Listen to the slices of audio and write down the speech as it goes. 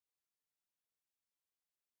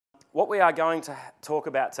what we are going to talk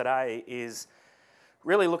about today is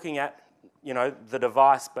really looking at, the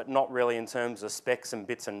device, but not really in terms of specs and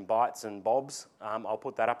bits and bytes and bobs. I'll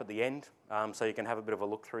put that up at the end so you can have a bit of a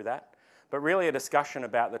look through that. But really a discussion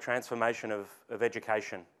about the transformation of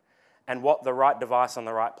education and what the right device on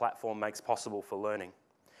the right platform makes possible for learning.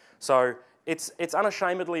 So it's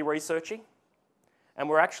unashamedly researchy, and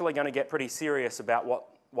we're actually going to get pretty serious about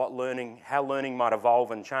how learning might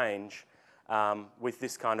evolve and change with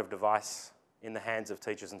this kind of device in the hands of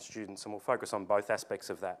teachers and students, and we'll focus on both aspects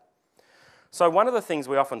of that. So one of the things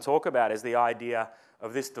we often talk about is the idea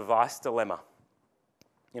of this device dilemma.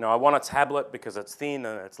 I want a tablet because it's thin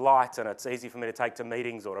and it's light and it's easy for me to take to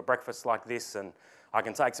meetings or to breakfast like this, and I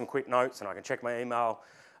can take some quick notes and I can check my email,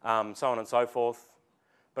 so on and so forth.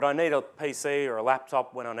 But I need a PC or a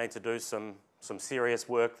laptop when I need to do some serious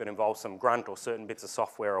work that involves some grunt or certain bits of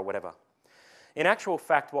software or whatever. In actual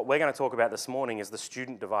fact, what we're going to talk about this morning is the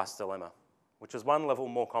student device dilemma, which is one level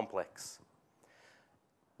more complex.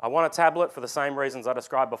 I want a tablet for the same reasons I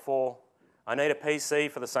described before. I need a PC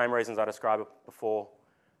for the same reasons I described before.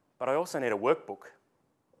 But I also need a workbook.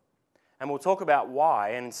 And we'll talk about why,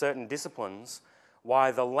 and in certain disciplines, why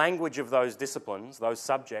the language of those disciplines, those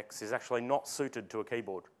subjects, is actually not suited to a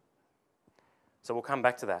keyboard. So we'll come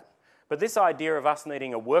back to that. But this idea of us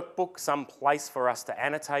needing a workbook, some place for us to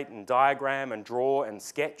annotate and diagram and draw and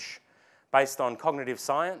sketch based on cognitive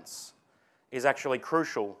science, is actually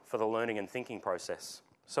crucial for the learning and thinking process.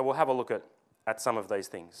 So we'll have a look at some of these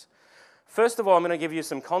things. First of all, I'm going to give you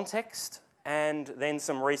some context and then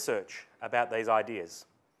some research about these ideas.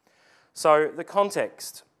 So the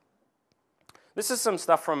context. This is some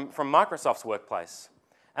stuff from Microsoft's workplace.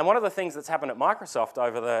 And one of the things that's happened at Microsoft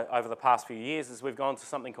over the past few years is we've gone to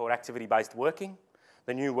something called activity-based working,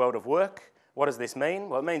 the new world of work. What does this mean?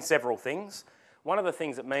 Well, it means several things. One of the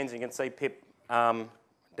things it means, you can see Pip down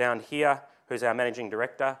here, who's our managing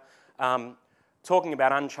director, talking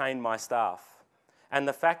about unchain my staff. And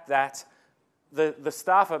the fact that the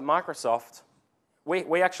staff at Microsoft,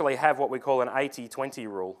 we actually have what we call an 80-20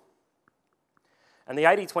 rule. And the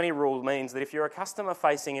 80-20 rule means that if you're a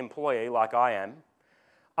customer-facing employee like I am,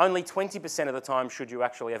 only 20% of the time should you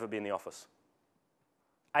actually ever be in the office.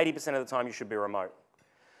 80% of the time you should be remote.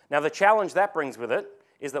 Now the challenge that brings with it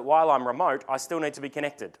is that while I'm remote, I still need to be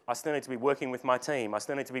connected. I still need to be working with my team. I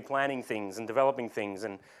still need to be planning things and developing things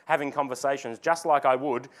and having conversations just like I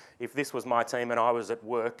would if this was my team and I was at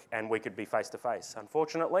work and we could be face-to-face.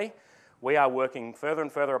 Unfortunately, we are working further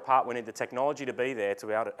and further apart. We need the technology to be there to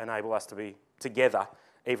be able to enable us to be together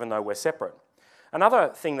even though we're separate. Another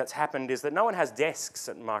thing that's happened is that no one has desks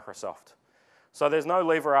at Microsoft. So there's no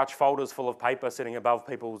lever arch folders full of paper sitting above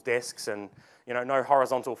people's desks and no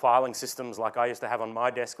horizontal filing systems like I used to have on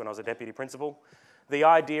my desk when I was a deputy principal. The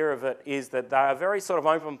idea of it is that they are very sort of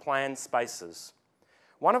open plan spaces.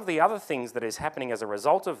 One of the other things that is happening as a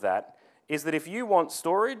result of that is that if you want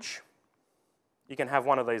storage, you can have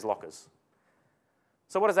one of these lockers.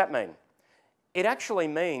 So what does that mean? It actually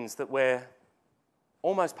means that we're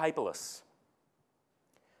almost paperless.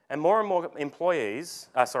 And more employers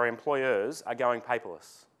are going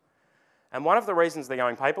paperless. And one of the reasons they're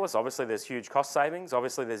going paperless, obviously there's huge cost savings,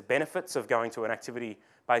 obviously there's benefits of going to an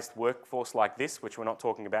activity-based workforce like this, which we're not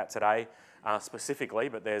talking about today specifically,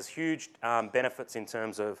 but there's huge benefits in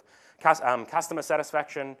terms of customer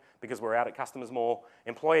satisfaction, because we're out at customers more,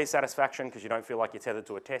 employee satisfaction, because you don't feel like you're tethered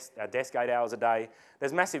to a desk 8 hours a day.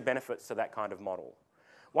 There's massive benefits to that kind of model.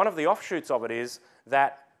 One of the offshoots of it is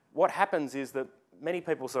that what happens is that many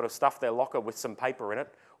people sort of stuff their locker with some paper in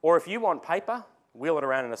it, or if you want paper, wheel it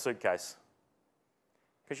around in a suitcase,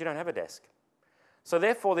 because you don't have a desk. So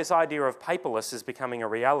therefore, this idea of paperless is becoming a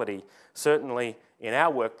reality, certainly in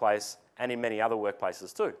our workplace and in many other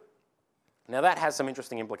workplaces too. Now that has some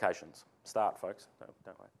interesting implications. Start, folks.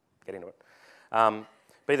 Don't worry. Get into it.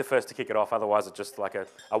 Be the first to kick it off, otherwise it's just like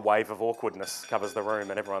a wave of awkwardness covers the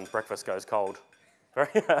room and everyone's breakfast goes cold.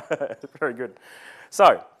 Very good.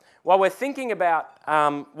 So, while we're thinking about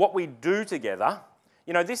what we do together,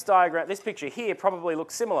 this diagram, this picture here probably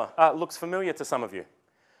looks familiar to some of you.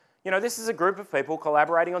 This is a group of people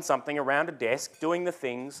collaborating on something around a desk, doing the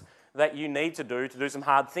things that you need to do some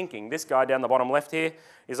hard thinking. This guy down the bottom left here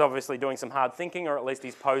is obviously doing some hard thinking, or at least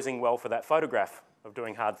he's posing well for that photograph of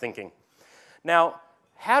doing hard thinking. Now,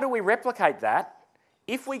 how do we replicate that?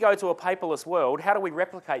 If we go to a paperless world, how do we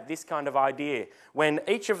replicate this kind of idea when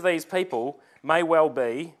each of these people may well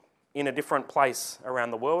be in a different place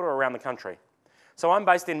around the world or around the country? So I'm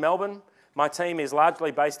based in Melbourne. My team is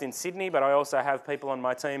largely based in Sydney, but I also have people on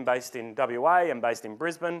my team based in WA and based in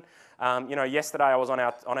Brisbane. Yesterday I was on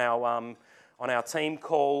our team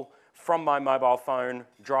call from my mobile phone,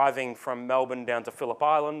 driving from Melbourne down to Phillip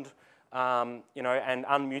Island, you know, and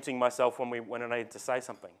unmuting myself when I need to say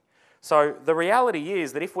something. So the reality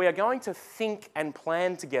is that if we are going to think and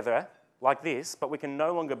plan together like this, but we can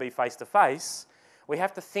no longer be face-to-face, we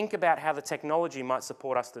have to think about how the technology might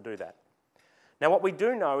support us to do that. Now, what we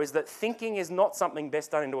do know is that thinking is not something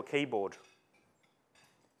best done into a keyboard.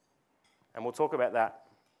 And we'll talk about that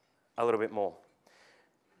a little bit more.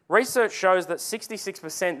 Research shows that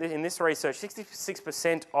 66%, in this research,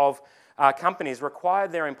 66% of companies require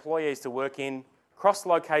their employees to work in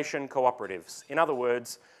cross-location cooperatives. In other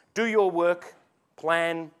words, do your work,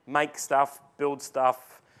 plan, make stuff, build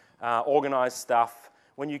stuff, organise stuff,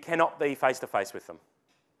 when you cannot be face-to-face with them.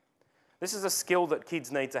 This is a skill that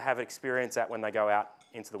kids need to have experience at when they go out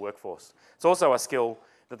into the workforce. It's also a skill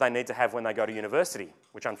that they need to have when they go to university,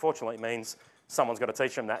 which unfortunately means someone's got to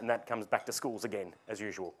teach them that, and that comes back to schools again, as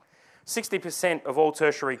usual. 60% of all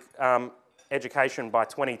tertiary education by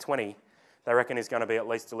 2020, they reckon, is going to be at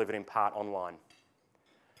least delivered in part online.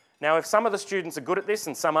 Now, if some of the students are good at this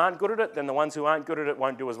and some aren't good at it, then the ones who aren't good at it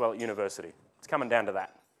won't do as well at university. It's coming down to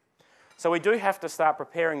that. So we do have to start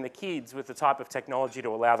preparing the kids with the type of technology to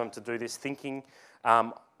allow them to do this thinking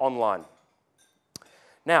online.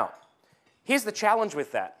 Now, here's the challenge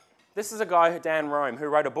with that. This is a guy, Dan Rome, who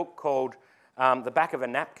wrote a book called The Back of a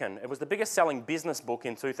Napkin. It was the biggest selling business book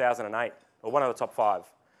in 2008, or one of the top 5.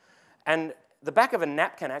 And The Back of a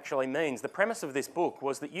Napkin actually means, the premise of this book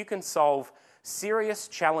was that you can solve serious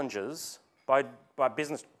challenges by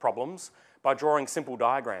business problems by drawing simple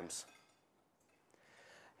diagrams.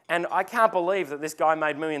 And I can't believe that this guy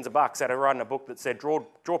made millions of bucks out of writing a book that said,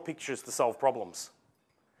 draw pictures to solve problems.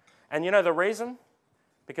 And you know the reason?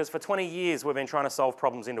 Because for 20 years we've been trying to solve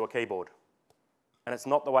problems into a keyboard. And it's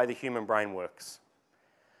not the way the human brain works.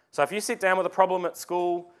 So if you sit down with a problem at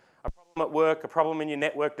school, a problem at work, a problem in your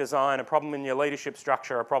network design, a problem in your leadership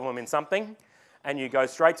structure, a problem in something, and you go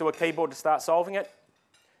straight to a keyboard to start solving it,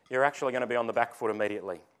 you're actually going to be on the back foot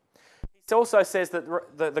immediately. It also says that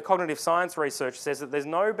the cognitive science research says that there's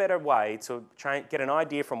no better way to get an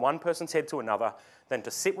idea from one person's head to another than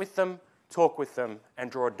to sit with them, talk with them, and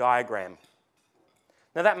draw a diagram.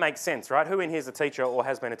 Now that makes sense, right? Who in here is a teacher or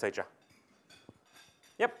has been a teacher?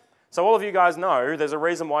 Yep. So all of you guys know there's a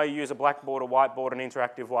reason why you use a blackboard, a whiteboard, an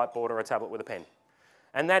interactive whiteboard, or a tablet with a pen.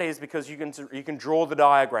 And that is because you can draw the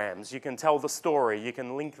diagrams, you can tell the story, you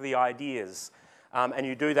can link the ideas, and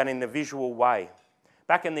you do that in the visual way.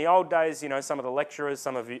 Back in the old days, you know, some of the lecturers,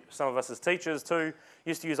 some of us as teachers too,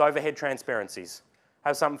 used to use overhead transparencies.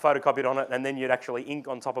 Have something photocopied on it, and then you'd actually ink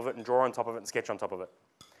on top of it and draw on top of it and sketch on top of it.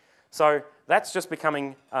 So that's just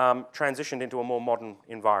becoming transitioned into a more modern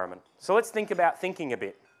environment. So let's think about thinking a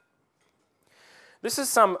bit. This is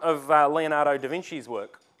some of Leonardo da Vinci's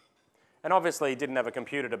work. And obviously he didn't have a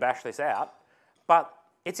computer to bash this out, but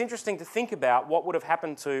it's interesting to think about what would have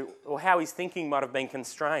happened to, or how his thinking might have been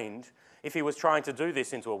constrained if he was trying to do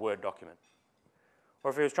this into a Word document.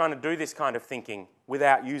 Or if he was trying to do this kind of thinking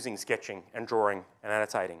without using sketching and drawing and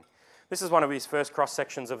annotating. This is one of his first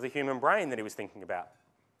cross-sections of the human brain that he was thinking about,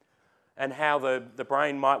 and how the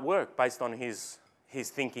brain might work based on his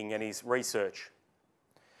thinking and his research.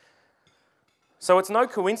 So it's no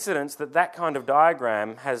coincidence that that kind of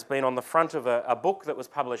diagram has been on the front of a book that was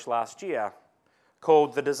published last year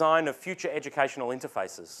called The Design of Future Educational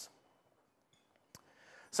Interfaces.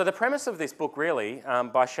 So the premise of this book really,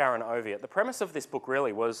 by Sharon Oviatt, the premise of this book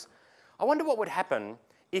really was, I wonder what would happen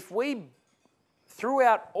if we threw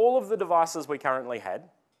out all of the devices we currently had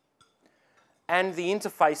and the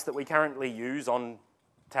interface that we currently use on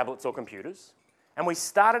tablets or computers, and we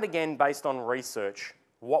started again based on research,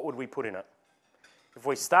 what would we put in it? If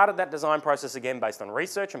we started that design process again based on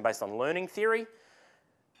research and based on learning theory,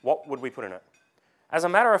 what would we put in it? As a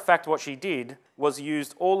matter of fact, what she did was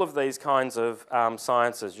used all of these kinds of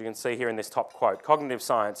sciences. You can see here in this top quote: cognitive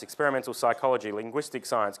science, experimental psychology, linguistic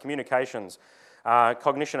science, communications,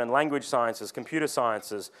 cognition and language sciences, computer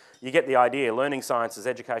sciences. You get the idea, learning sciences,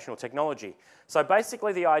 educational technology. So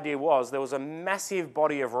basically the idea was there was a massive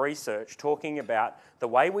body of research talking about the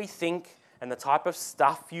way we think and the type of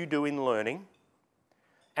stuff you do in learning,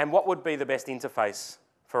 and what would be the best interface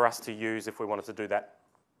for us to use if we wanted to do that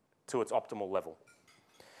to its optimal level.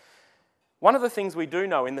 One of the things we do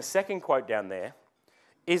know in the second quote down there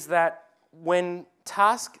is that when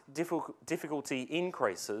task difficulty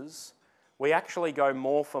increases, we actually go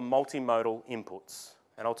more for multimodal inputs.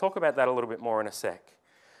 And I'll talk about that a little bit more in a sec.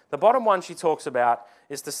 The bottom one she talks about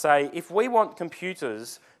is to say, if we want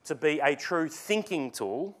computers to be a true thinking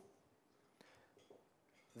tool,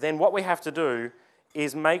 then what we have to do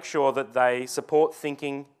is make sure that they support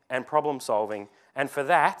thinking and problem solving. And for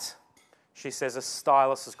that, she says a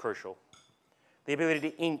stylus is crucial. The ability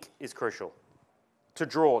to ink is crucial. To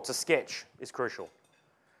draw, to sketch is crucial.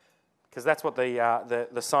 Because that's what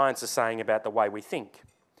the science is saying about the way we think.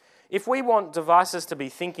 If we want devices to be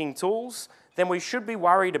thinking tools, then we should be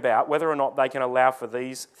worried about whether or not they can allow for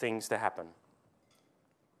these things to happen.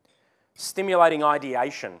 Stimulating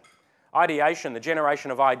ideation. Ideation, the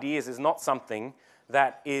generation of ideas, is not something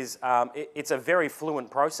that is, it's a very fluent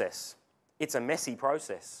process. It's a messy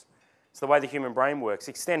process. It's the way the human brain works.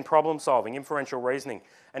 Extend problem solving, inferential reasoning,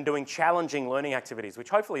 and doing challenging learning activities, which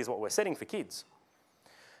hopefully is what we're setting for kids.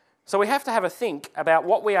 So we have to have a think about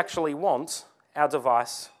what we actually want our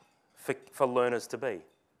device for learners to be.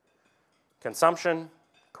 Consumption,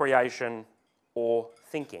 creation, or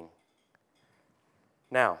thinking.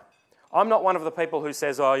 Now, I'm not one of the people who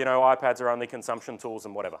says, oh, you know, iPads are only consumption tools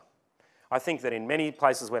and whatever. I think that in many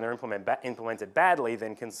places when they're implemented badly,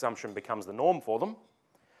 then consumption becomes the norm for them.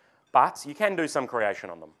 But you can do some creation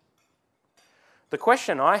on them. The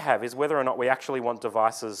question I have is whether or not we actually want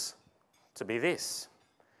devices to be this.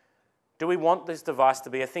 Do we want this device to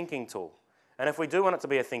be a thinking tool? And if we do want it to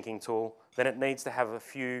be a thinking tool, then it needs to have a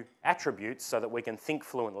few attributes so that we can think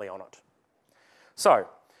fluently on it. So,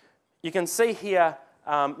 you can see here,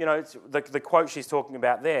 you know, the quote she's talking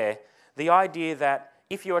about there, the idea that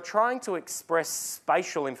if you are trying to express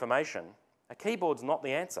spatial information, a keyboard's not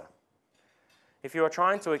the answer. If you are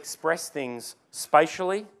trying to express things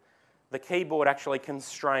spatially, the keyboard actually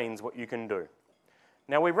constrains what you can do.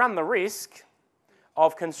 Now, we run the risk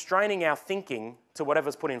of constraining our thinking to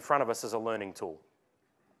whatever's put in front of us as a learning tool.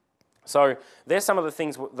 So there's some of the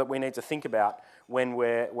things that we need to think about when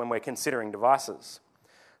we're considering devices.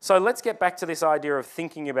 So let's get back to this idea of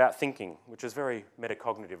thinking about thinking, which is very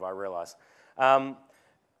metacognitive, I realise.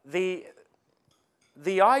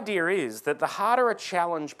 The idea is that the harder a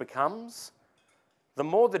challenge becomes, the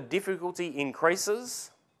more the difficulty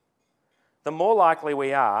increases, the more likely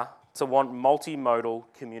we are to want multimodal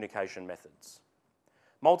communication methods.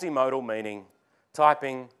 Multimodal meaning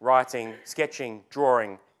typing, writing, sketching,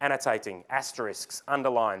 drawing, annotating, asterisks,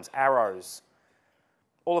 underlines, arrows,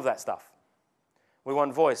 all of that stuff. We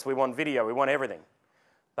want voice, we want video, we want everything.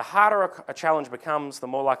 The harder a challenge becomes, the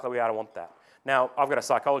more likely we are to want that. Now, I've got a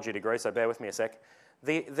psychology degree, so bear with me a sec.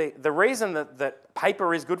 The reason that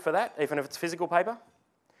paper is good for that, even if it's physical paper,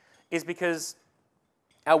 is because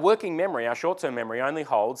our working memory, our short-term memory, only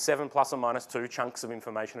holds 7 plus or minus 2 chunks of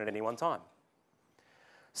information at any one time.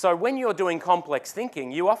 So when you're doing complex thinking,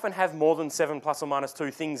 you often have more than 7 plus or minus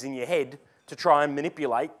 2 things in your head to try and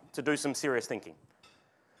manipulate to do some serious thinking.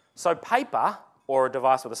 So paper, or a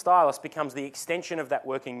device with a stylus, becomes the extension of that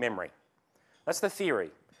working memory. That's the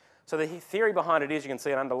theory. So the theory behind it is, you can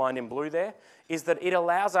see it underlined in blue there, is that it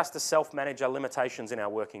allows us to self-manage our limitations in our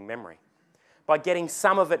working memory by getting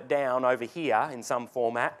some of it down over here in some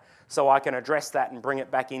format so I can address that and bring it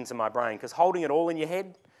back into my brain, because holding it all in your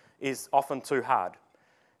head is often too hard.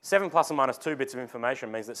 7 plus or minus 2 bits of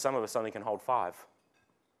information means that some of us only can hold 5.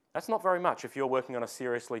 That's not very much if you're working on a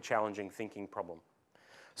seriously challenging thinking problem.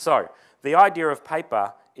 So the idea of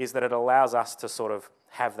paper is that it allows us to sort of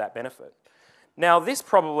have that benefit. Now, this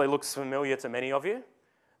probably looks familiar to many of you.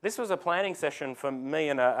 This was a planning session for me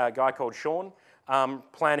and a guy called Sean,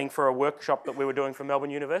 planning for a workshop that we were doing for Melbourne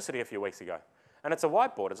University a few weeks ago. And it's a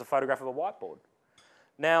whiteboard. It's a photograph of a whiteboard.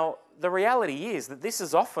 Now, the reality is that this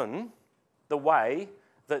is often the way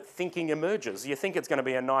that thinking emerges. You think it's going to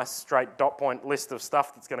be a nice straight dot point list of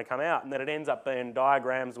stuff that's going to come out, and then it ends up being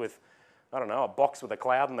diagrams with, I don't know, a box with a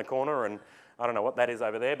cloud in the corner, and I don't know what that is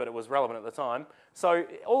over there, but it was relevant at the time. So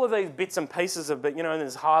all of these bits and pieces of, you know,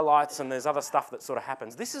 there's highlights and there's other stuff that sort of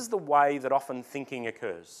happens. This is the way that often thinking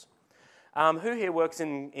occurs. Who here works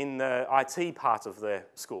in the IT part of the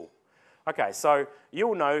school? Okay, so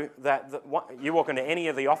you'll know that you walk into any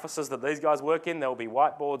of the offices that these guys work in, there'll be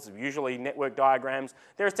whiteboards, usually network diagrams.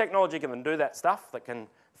 There is technology that can do that stuff, that can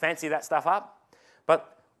fancy that stuff up,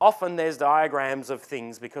 but often there's diagrams of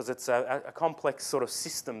things because it's a complex sort of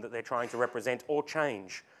system that they're trying to represent or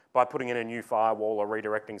change by putting in a new firewall or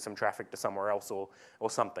redirecting some traffic to somewhere else or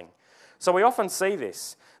something. So we often see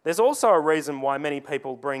this. There's also a reason why many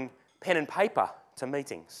people bring pen and paper to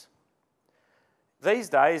meetings. These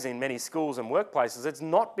days, in many schools and workplaces, it's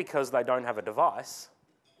not because they don't have a device.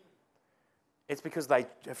 It's because they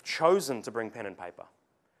have chosen to bring pen and paper.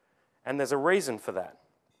 And there's a reason for that.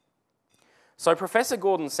 So Professor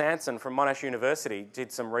Gordon Sanson from Monash University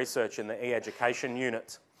did some research in the e-education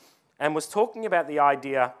unit and was talking about the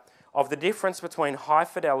idea of the difference between high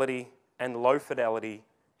fidelity and low fidelity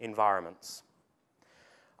environments.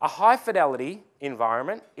 A high fidelity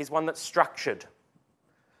environment is one that's structured.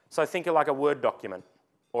 So think of like a Word document.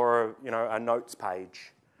 or a notes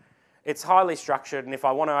page. It's highly structured, and if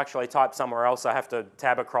I want to actually type somewhere else, I have to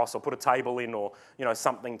tab across or put a table in or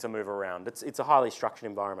something to move around. It's a highly structured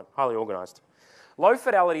environment, highly organised. Low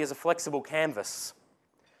fidelity is a flexible canvas.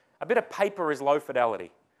 A bit of paper is low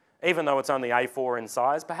fidelity, even though it's only A4 in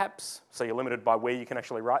size, perhaps, so you're limited by where you can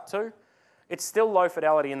actually write to. It's still low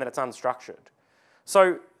fidelity in that it's unstructured.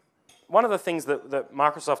 So one of the things that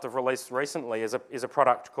Microsoft have released recently is a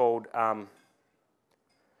product called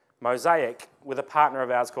Mosaic with a partner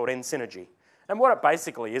of ours called Synergy. And what it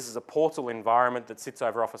basically is a portal environment that sits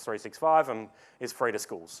over Office 365 and is free to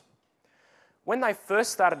schools. When they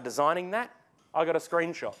first started designing that, I got a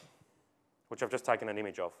screenshot, which I've just taken an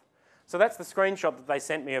image of. So that's the screenshot that they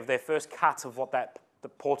sent me of their first cut of what the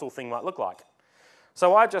portal thing might look like.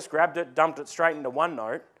 So I just grabbed it, dumped it straight into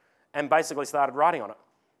OneNote, and basically started writing on it.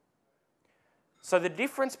 So the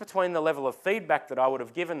difference between the level of feedback that I would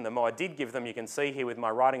have given them, or I did give them, you can see here with my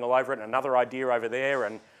writing all over it, and another idea over there,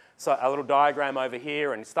 and so a little diagram over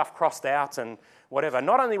here, and stuff crossed out, and whatever.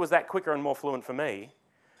 Not only was that quicker and more fluent for me,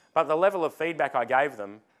 but the level of feedback I gave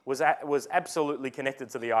them was absolutely connected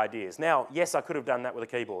to the ideas. Now, yes, I could have done that with a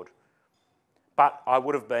keyboard, but I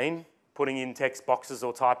would have been putting in text boxes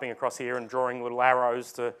or typing across here and drawing little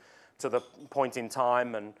arrows to the point in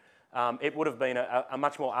time, and it would have been a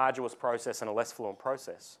much more arduous process and a less fluent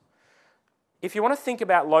process. If you want to think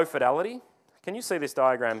about low fidelity, can you see this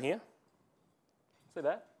diagram here? See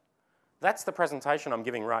that? That's the presentation I'm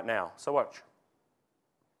giving right now. So watch.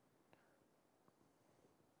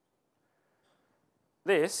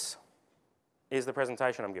 This is the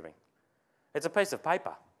presentation I'm giving. It's a piece of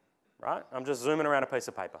paper, right? I'm just zooming around a piece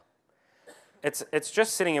of paper. It's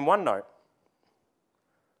just sitting in OneNote.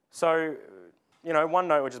 So,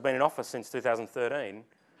 OneNote, which has been in Office since 2013,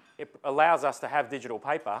 it allows us to have digital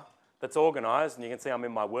paper that's organised, and you can see I'm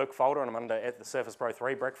in my work folder, and I'm under the Surface Pro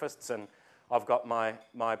 3 breakfasts, and I've got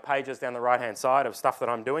my pages down the right-hand side of stuff that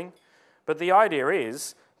I'm doing. But the idea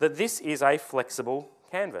is that this is a flexible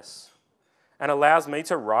canvas and allows me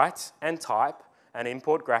to write and type and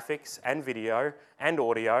import graphics and video and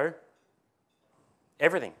audio.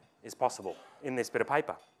 Everything is possible in this bit of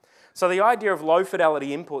paper. So the idea of low fidelity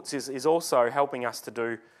inputs is also helping us to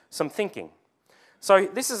do some thinking. So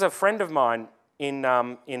this is a friend of mine in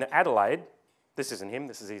Adelaide. This isn't him,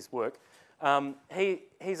 this is his work.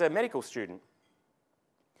 He's a medical student.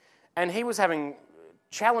 And he was having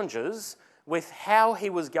challenges with how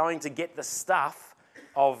he was going to get the stuff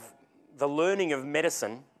of the learning of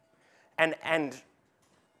medicine and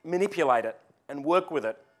manipulate it and work with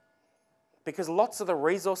it, because lots of the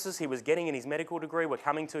resources he was getting in his medical degree were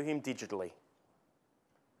coming to him digitally.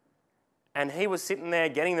 And he was sitting there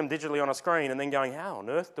getting them digitally on a screen and then going, how on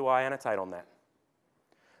earth do I annotate on that?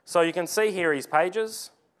 So you can see here his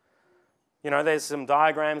pages. There's some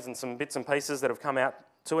diagrams and some bits and pieces that have come out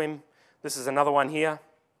to him. This is another one here,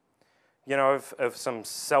 of some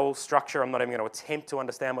cell structure. I'm not even going to attempt to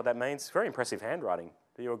understand what that means. It's very impressive handwriting.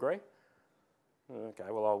 Do you agree? Okay,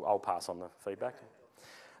 well, I'll pass on the feedback.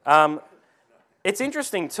 It's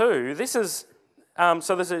interesting too. This is,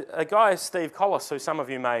 so there's a guy, Steve Collis, who some of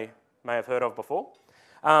you may have heard of before.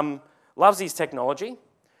 Loves his technology.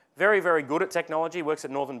 Very, very good at technology. Works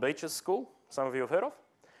at Northern Beaches School. Some of you have heard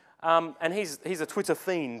of. And he's a Twitter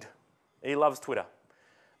fiend. He loves Twitter.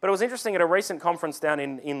 But it was interesting at a recent conference down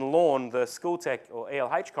in Lorne, the School Tech or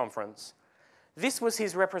ELH conference, this was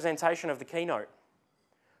his representation of the keynote.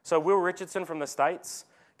 So Will Richardson from the States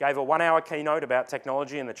gave a 1-hour keynote about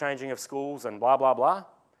technology and the changing of schools and blah, blah, blah.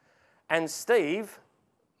 And Steve,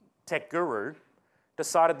 tech guru,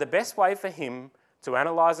 decided the best way for him to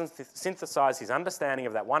analyse and synthesise his understanding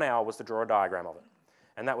of that 1 hour was to draw a diagram of it.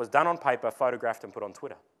 And that was done on paper, photographed and put on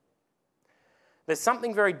Twitter. There's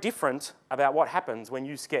something very different about what happens when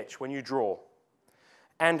you sketch, when you draw.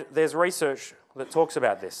 And there's research that talks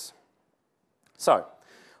about this. So,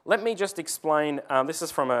 let me just explain, this is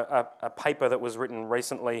from a paper that was written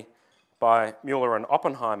recently by Mueller and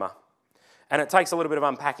Oppenheimer. And it takes a little bit of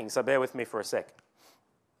unpacking, so bear with me for a sec.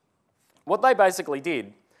 What they basically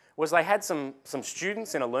did was they had some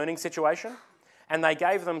students in a learning situation, and they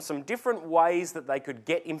gave them some different ways that they could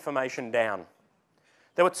get information down.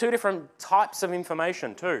 There were two different types of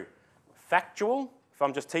information too. Factual, if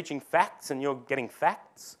I'm just teaching facts and you're getting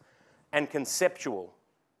facts, and conceptual.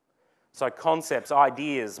 So concepts,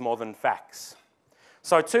 ideas more than facts.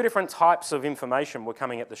 So two different types of information were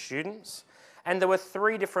coming at the students, and there were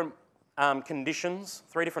three different conditions,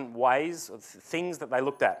 three different ways of things that they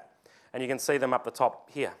looked at. And you can see them up the top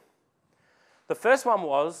here. The first one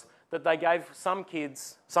was that they gave some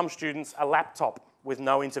students, a laptop with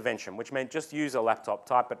no intervention, which meant just use a laptop,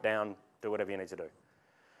 type it down, do whatever you need to do.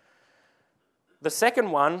 The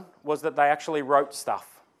second one was that they actually wrote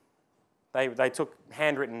stuff. They took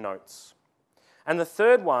handwritten notes. And the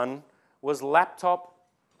third one was laptop,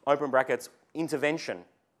 open brackets, intervention,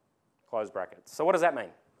 close brackets. So what does that mean?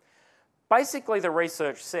 Basically, the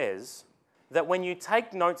research says that when you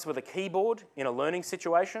take notes with a keyboard in a learning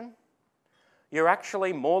situation, you're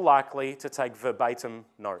actually more likely to take verbatim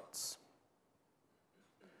notes.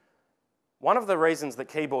 One of the reasons that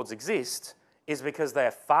keyboards exist is because they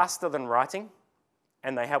are faster than writing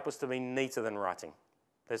and they help us to be neater than writing.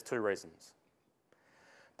 There's two reasons.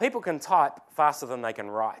 People can type faster than they can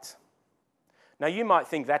write. Now you might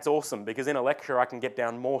think that's awesome because in a lecture I can get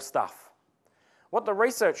down more stuff. What the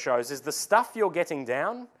research shows is the stuff you're getting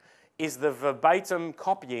down is the verbatim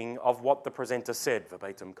copying of what the presenter said.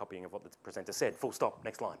 Verbatim copying of what the presenter said. Full stop,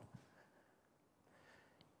 next line.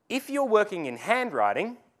 If you're working in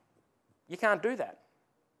handwriting, you can't do that.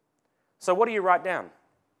 So what do you write down?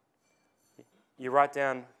 You write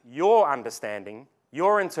down your understanding,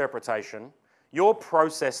 your interpretation, your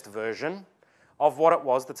processed version of what it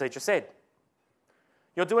was the teacher said.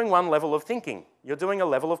 You're doing one level of thinking. You're doing a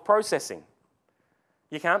level of processing.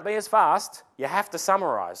 You can't be as fast. You have to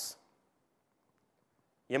summarise.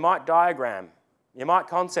 You might diagram. You might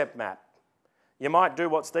concept map. You might do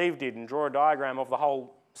what Steve did and draw a diagram of the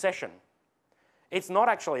whole session. It's not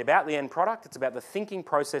actually about the end product. It's about the thinking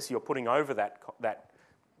process you're putting over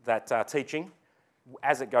that teaching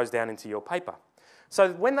as it goes down into your paper.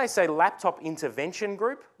 So when they say laptop intervention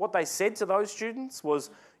group, what they said to those students was,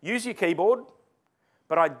 use your keyboard,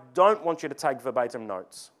 but I don't want you to take verbatim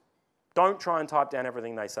notes. Don't try and type down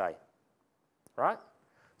everything they say, right?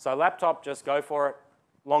 So laptop, just go for it.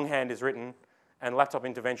 Longhand is written, and laptop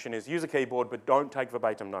intervention is use a keyboard, but don't take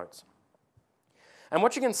verbatim notes. And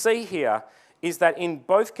what you can see here is that in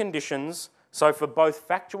both conditions, so for both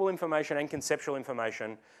factual information and conceptual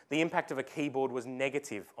information, the impact of a keyboard was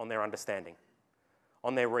negative on their understanding,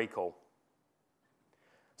 on their recall.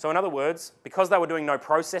 So in other words, because they were doing no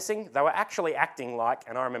processing, they were actually acting like,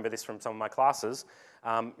 and I remember this from some of my classes,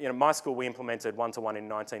 my school, we implemented one-to-one in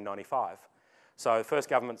 1995. So the first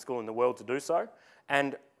government school in the world to do so.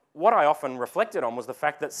 And what I often reflected on was the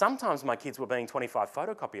fact that sometimes my kids were being 25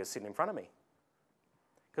 photocopiers sitting in front of me.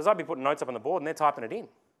 Because I'd be putting notes up on the board and they're typing it in.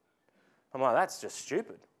 I'm like, that's just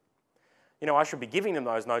stupid. You know, I should be giving them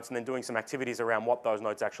those notes and then doing some activities around what those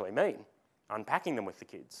notes actually mean, unpacking them with the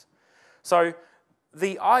kids. So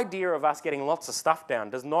the idea of us getting lots of stuff down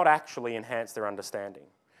does not actually enhance their understanding.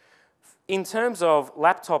 In terms of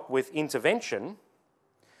laptop with intervention,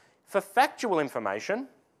 for factual information,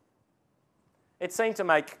 it seemed to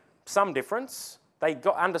make some difference. They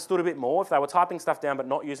understood a bit more if they were typing stuff down but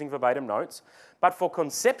not using verbatim notes. But for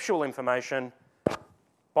conceptual information,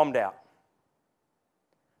 bombed out.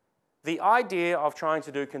 The idea of trying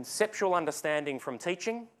to do conceptual understanding from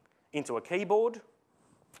teaching into a keyboard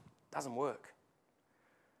doesn't work.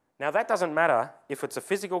 Now that doesn't matter if it's a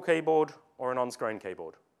physical keyboard or an on-screen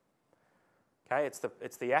keyboard. Okay, it's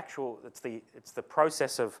the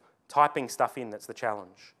process of typing stuff in that's the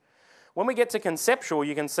challenge. When we get to conceptual,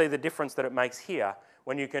 you can see the difference that it makes here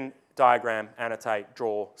when you can diagram, annotate,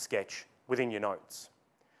 draw, sketch within your notes.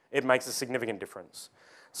 It makes a significant difference.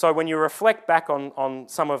 So when you reflect back on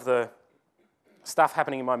some of the stuff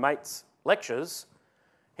happening in my mate's lectures,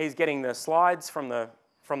 he's getting the slides from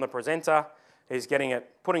the presenter, he's getting it,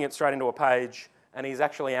 putting it straight into a page, and he's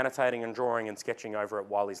actually annotating and drawing and sketching over it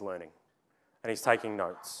while he's learning. And he's taking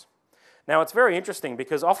notes. Now, it's very interesting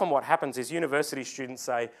because often what happens is university students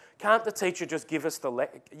say, can't the teacher just give us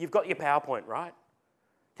you've got your PowerPoint, right?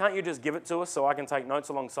 Can't you just give it to us so I can take notes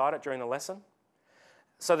alongside it during the lesson?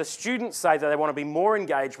 So the students say that they want to be more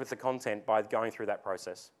engaged with the content by going through that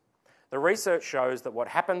process. The research shows that what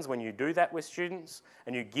happens when you do that with students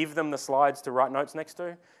and you give them the slides to write notes next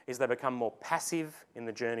to is they become more passive in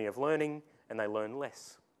the journey of learning and they learn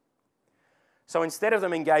less. So instead of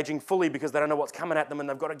them engaging fully because they don't know what's coming at them and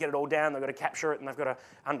they've got to get it all down, they've got to capture it and they've got to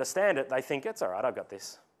understand it, they think, it's all right, I've got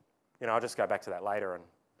this. You know, I'll just go back to that later and,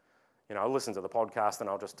 you know, I'll listen to the podcast and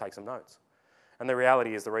I'll just take some notes. And the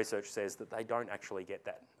reality is the research says that they don't actually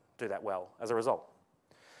do that well as a result.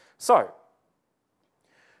 So,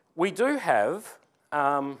 we do have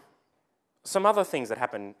some other things that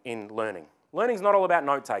happen in learning. Learning's not all about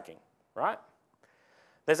note-taking, right?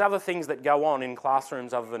 There's other things that go on in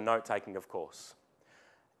classrooms other than note-taking, of course.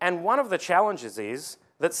 And one of the challenges is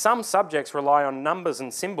that some subjects rely on numbers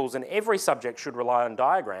and symbols, and every subject should rely on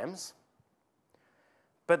diagrams,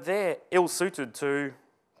 but they're ill-suited to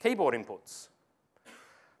keyboard inputs.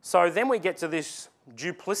 So then we get to this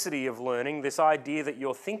duplicity of learning, this idea that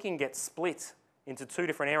your thinking gets split into two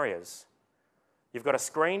different areas. You've got a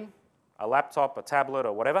screen, a laptop, a tablet,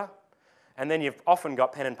 or whatever, and then you've often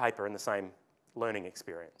got pen and paper in the same learning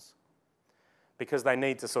experience because they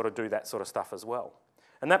need to sort of do that sort of stuff as well.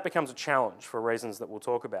 And that becomes a challenge for reasons that we'll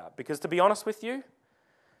talk about. Because to be honest with you,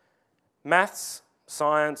 maths,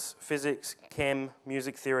 science, physics, chem,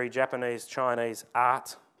 music theory, Japanese, Chinese,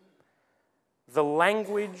 art, the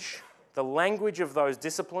language of those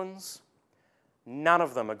disciplines, none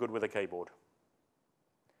of them are good with a keyboard.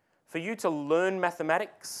 For you to learn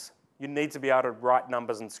mathematics, you need to be able to write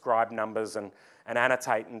numbers and scribe numbers and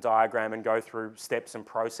annotate and diagram and go through steps and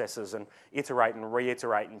processes and iterate and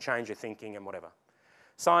reiterate and change your thinking and whatever.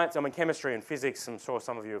 Science, chemistry and physics, I'm sure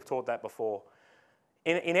some of you have taught that before.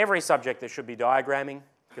 In every subject there should be diagramming,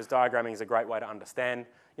 because diagramming is a great way to understand.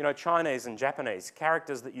 You know, Chinese and Japanese,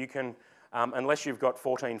 characters that you can, unless you've got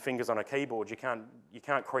 14 fingers on a keyboard, you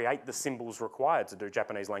can't create the symbols required to do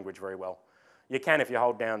Japanese language very well. You can if you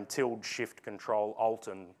hold down tilde, shift, control, alt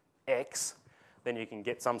and X, then you can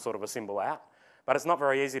get some sort of a symbol out, but it's not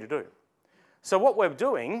very easy to do. So what we're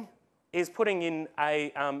doing is putting in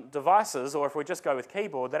devices, or if we just go with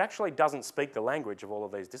keyboard, that actually doesn't speak the language of all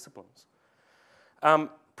of these disciplines.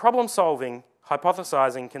 Problem solving,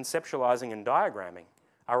 hypothesizing, conceptualizing and diagramming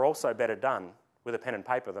are also better done with a pen and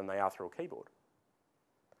paper than they are through a keyboard.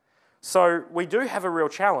 So we do have a real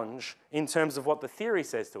challenge in terms of what the theory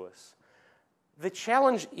says to us. The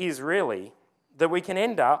challenge is really that we can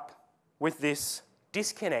end up with this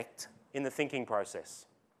disconnect in the thinking process.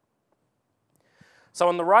 So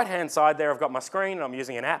on the right-hand side there, I've got my screen, and I'm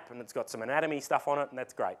using an app, and it's got some anatomy stuff on it, and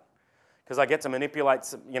that's great. Because I get to manipulate,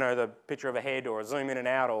 the picture of a head, or zoom in and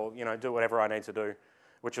out, or, do whatever I need to do,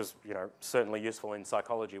 which is, certainly useful in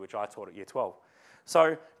psychology, which I taught at Year 12.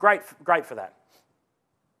 So great for that.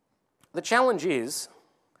 The challenge is,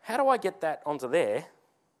 how do I get that onto there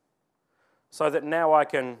so that now I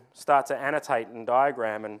can start to annotate and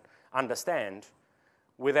diagram and understand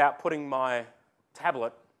without putting my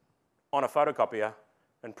tablet on a photocopier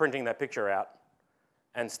and printing that picture out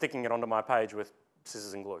and sticking it onto my page with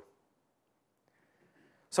scissors and glue.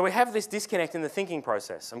 So we have this disconnect in the thinking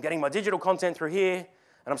process. I'm getting my digital content through here,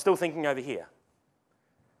 and I'm still thinking over here.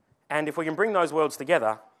 And if we can bring those worlds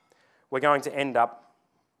together, we're going to end up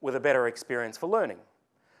with a better experience for learning.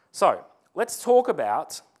 So let's talk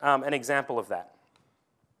about an example of that.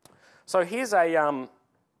 So here's a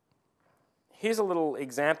little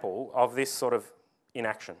example of this sort of in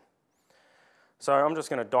action. So I'm just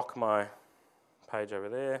going to dock my page over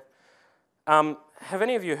there. Have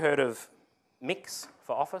any of you heard of Mix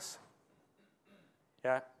for Office?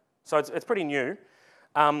 Yeah. So it's pretty new.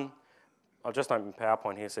 I'll just open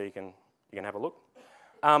PowerPoint here so you can have a look.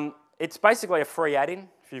 It's basically a free add-in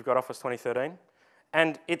if you've got Office 2013.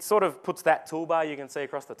 And it sort of puts that toolbar you can see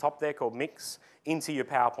across the top there called Mix into your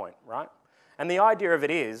PowerPoint, right? And the idea of it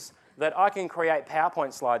is that I can create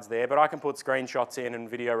PowerPoint slides there, but I can put screenshots in and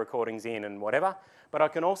video recordings in and whatever. But I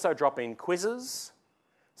can also drop in quizzes,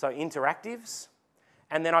 so interactives.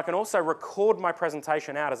 And then I can also record my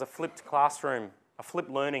presentation out as a flipped classroom, a flipped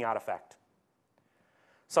learning artifact.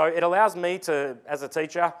 So it allows me to, as a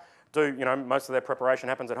teacher, do, most of their preparation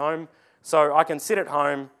happens at home. So I can sit at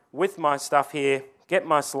home with my stuff here, get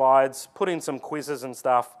my slides, put in some quizzes and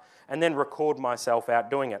stuff, and then record myself out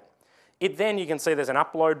doing it. Then you can see there's an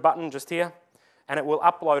upload button just here, and it will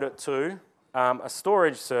upload it to a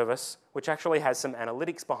storage service which actually has some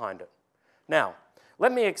analytics behind it. Now,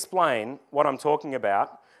 let me explain what I'm talking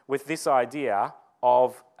about with this idea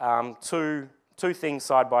of two things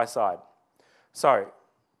side by side. So,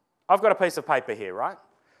 I've got a piece of paper here, right?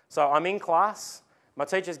 So I'm in class, my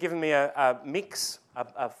teacher's given me a mix,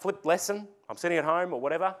 a flipped lesson, I'm sitting at home or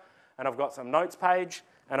whatever, and I've got some notes page,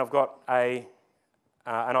 and I've got an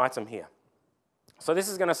item here. So this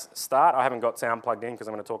is going to start. I haven't got sound plugged in because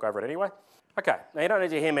I'm going to talk over it anyway. Okay, now you don't need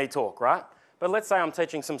to hear me talk, right? But let's say I'm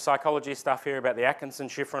teaching some psychology stuff here about the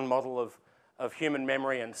Atkinson-Shiffrin model of human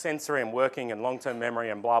memory and sensory and working and long-term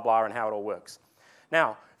memory and blah, blah, and how it all works.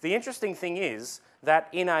 Now, the interesting thing is that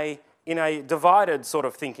in a divided sort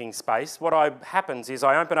of thinking space, what happens is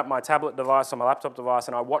I open up my tablet device or my laptop device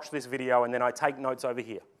and I watch this video and then I take notes over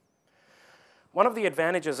here. One of the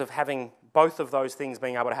advantages of having both of those things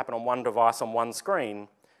being able to happen on one device on one screen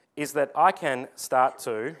is that I can start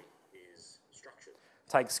to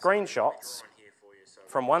take screenshots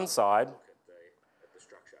from one side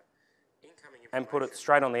and put it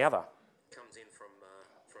straight on the other.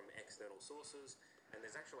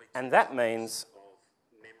 And that means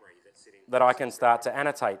that I can start to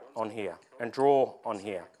annotate on here and draw on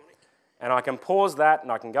here. And I can pause that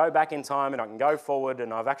and I can go back in time and I can go forward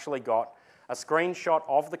and I've actually got a screenshot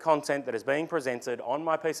of the content that is being presented on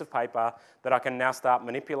my piece of paper that I can now start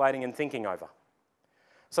manipulating and thinking over.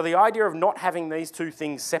 So the idea of not having these two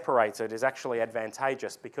things separated is actually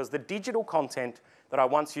advantageous because the digital content that I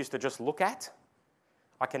once used to just look at,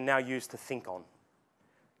 I can now use to think on.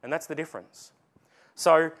 And that's the difference.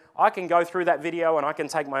 So I can go through that video and I can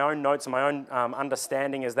take my own notes and my own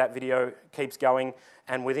understanding as that video keeps going.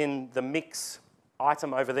 And within the mix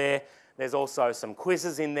item over there, there's also some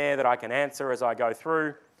quizzes in there that I can answer as I go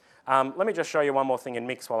through. Let me just show you one more thing in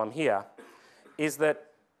mix while I'm here, is that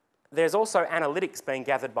there's also analytics being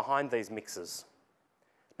gathered behind these mixes.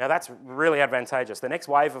 Now that's really advantageous. The next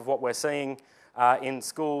wave of what we're seeing in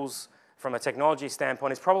schools from a technology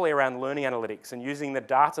standpoint is probably around learning analytics and using the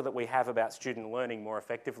data that we have about student learning more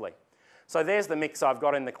effectively. So there's the mix I've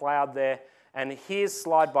got in the cloud there, and here's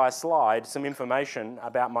slide by slide some information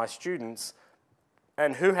about my students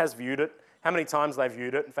and who has viewed it, how many times they've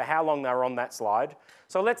viewed it, and for how long they were on that slide.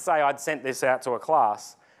 So let's say I'd sent this out to a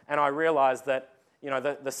class and I realised that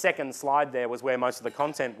the second slide there was where most of the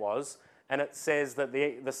content was, and it says that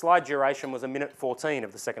the slide duration was 1:14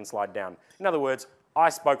 of the second slide down. In other words, I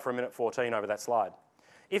spoke for 1:14 over that slide.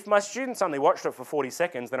 If my students only watched it for 40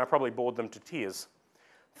 seconds, then I probably bored them to tears.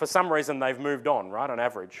 For some reason, they've moved on, right, on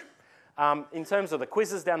average. In terms of the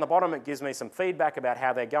quizzes down the bottom, it gives me some feedback about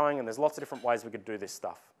how they're going, and there's lots of different ways we could do this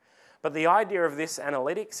stuff. But the idea of this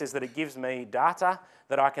analytics is that it gives me data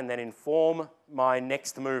that I can then inform my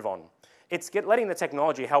next move on. It's letting the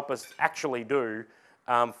technology help us actually do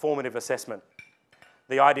formative assessment.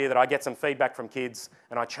 The idea that I get some feedback from kids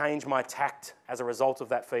and I change my tact as a result of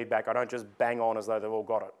that feedback. I don't just bang on as though they've all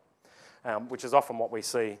got it, which is often what we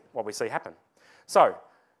see happen. So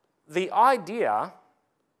the idea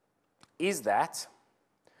is that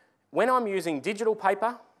when I'm using digital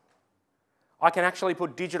paper, I can actually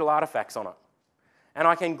put digital artifacts on it. And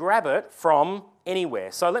I can grab it from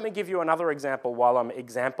anywhere. So let me give you another example while I'm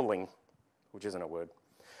exampling, which isn't a word.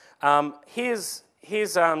 Here's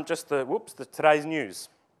just the today's news.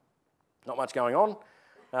 Not much going on. It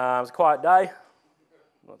was a quiet day.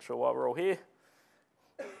 Not sure why we're all here.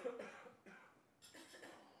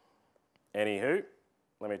 Anywho,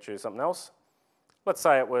 let me choose something else. Let's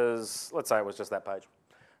say it was just that page.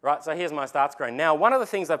 Right, so here's my start screen. Now, one of the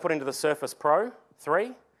things I put into the Surface Pro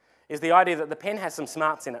 3 is the idea that the pen has some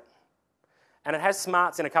smarts in it. And it has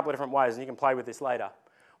smarts in a couple of different ways, and you can play with this later.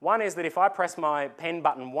 One is that if I press my pen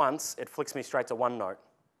button once, it flicks me straight to OneNote.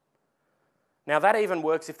 Now, that even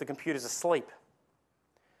works if the computer's asleep.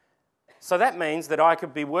 So that means that I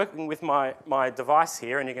could be working with my device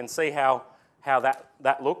here, and you can see how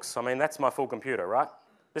that looks. I mean, that's my full computer, right?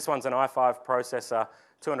 This one's an i5 processor,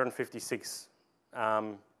 256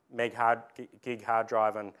 gig hard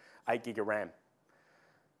drive and 8 gig of RAM.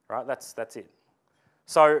 Right, that's it.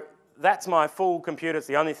 So that's my full computer. It's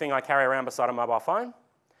the only thing I carry around beside a mobile phone.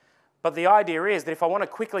 But the idea is that if I want to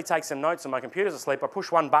quickly take some notes and my computer's asleep, I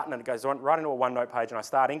push one button and it goes right into a OneNote page and I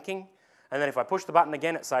start inking. And then if I push the button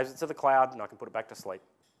again, it saves it to the cloud and I can put it back to sleep.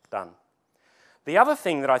 Done. The other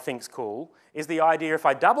thing that I think is cool is the idea if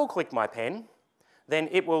I double-click my pen, then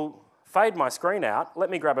it will fade my screen out, let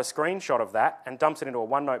me grab a screenshot of that and dumps it into a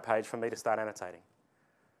OneNote page for me to start annotating.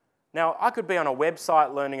 Now, I could be on a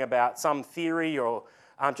website learning about some theory or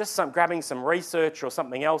grabbing some research or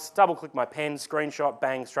something else, double-click my pen, screenshot,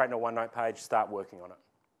 bang, straight into a OneNote page, start working on it.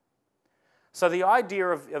 So the idea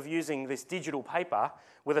of using this digital paper,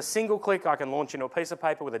 with a single click I can launch into a piece of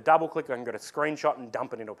paper, with a double click I can get a screenshot and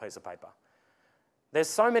dump it into a piece of paper. There's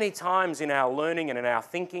so many times in our learning and in our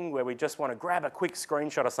thinking where we just want to grab a quick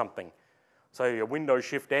screenshot of something. So your Windows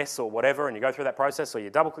Shift S or whatever, and you go through that process, or you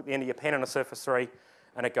double-click the end of your pen on a Surface 3,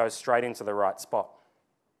 and it goes straight into the right spot.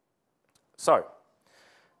 So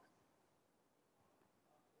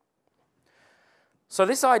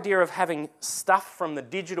this idea of having stuff from the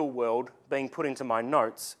digital world being put into my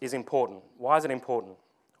notes is important. Why is it important?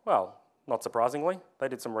 Well, not surprisingly, they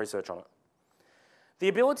did some research on it. The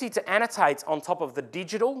ability to annotate on top of the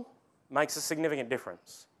digital makes a significant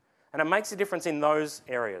difference. And it makes a difference in those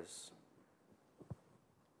areas.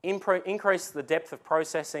 Increase the depth of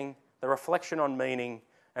processing, the reflection on meaning,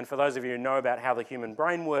 and for those of you who know about how the human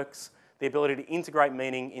brain works, the ability to integrate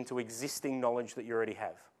meaning into existing knowledge that you already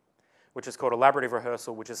have, which is called elaborative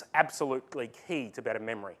rehearsal, which is absolutely key to better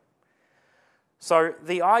memory. So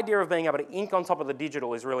the idea of being able to ink on top of the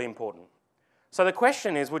digital is really important. So the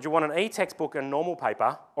question is, would you want an e-textbook and normal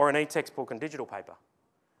paper or an e-textbook and digital paper?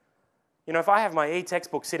 You know, if I have my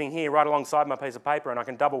e-textbook sitting here right alongside my piece of paper and I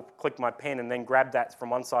can double-click my pen and then grab that from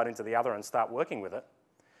one side into the other and start working with it,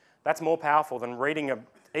 that's more powerful than reading an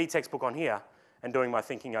e-textbook on here and doing my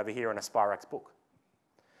thinking over here in a Spirax book.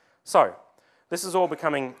 So This is all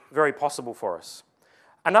becoming very possible for us.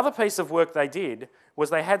 Another piece of work they did was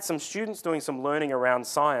they had some students doing some learning around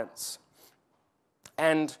science,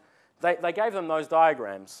 and they gave them those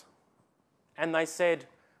diagrams, and they said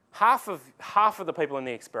half of the people in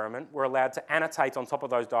the experiment were allowed to annotate on top of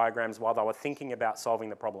those diagrams while they were thinking about solving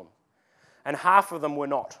the problem, and half of them were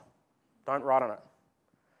not. Don't write on it.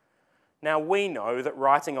 Now, we know that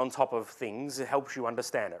writing on top of things helps you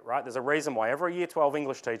understand it, right? There's a reason why every Year 12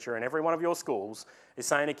 English teacher in every one of your schools is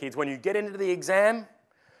saying to kids, when you get into the exam,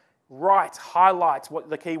 highlight what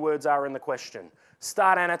the key words are in the question.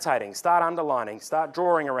 Start annotating, start underlining, start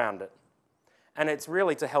drawing around it. And it's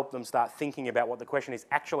really to help them start thinking about what the question is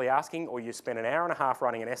actually asking, or you spend an hour and a half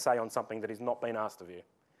writing an essay on something that has not been asked of you.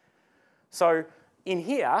 So in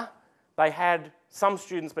here, they had some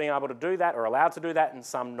students being able to do that or allowed to do that and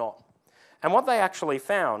some not. And what they actually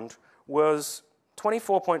found was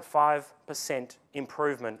 24.5%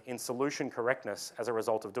 improvement in solution correctness as a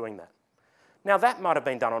result of doing that. Now, that might have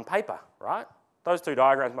been done on paper, right? Those two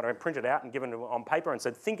diagrams might have been printed out and given on paper and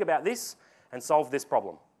said, think about this and solve this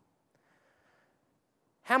problem.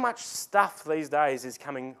 How much stuff these days is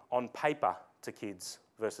coming on paper to kids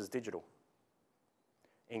versus digital?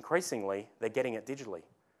 Increasingly, they're getting it digitally.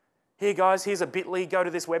 Here, guys, here's a bit.ly, go to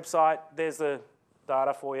this website, there's the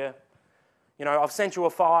data for you. You know, I've sent you a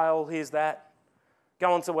file, here's that.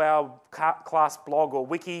 Go onto our class blog or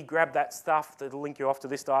wiki, grab that stuff that'll link you off to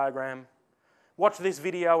this diagram. Watch this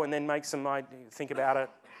video and then think about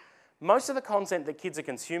it. Most of the content that kids are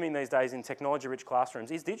consuming these days in technology-rich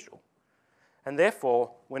classrooms is digital. And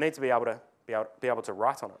therefore, we need to be able to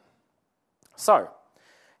write on it. So,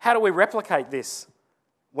 how do we replicate this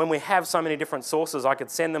when we have so many different sources? I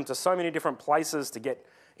could send them to so many different places to get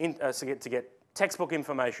textbook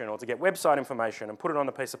information or to get website information and put it on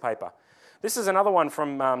a piece of paper. This is another one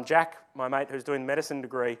from Jack, my mate who's doing medicine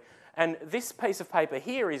degree. And this piece of paper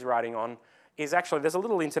here he's writing on is actually, there's a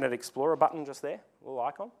little Internet Explorer button just there, a little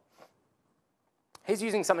icon. He's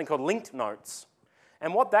using something called linked notes.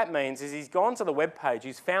 And what that means is he's gone to the web page,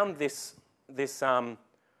 he's found this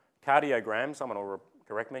cardiogram. Someone will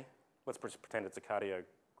correct me. Let's pretend it's a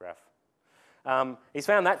cardiograph. He's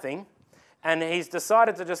found that thing, and he's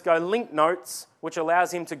decided to just go link notes, which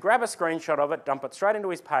allows him to grab a screenshot of it, dump it straight into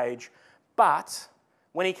his page. But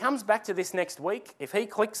when he comes back to this next week, if he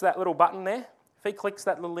clicks that little button there, if he clicks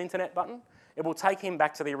that little internet button, it will take him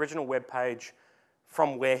back to the original web page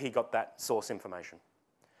from where he got that source information.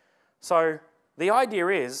 So the idea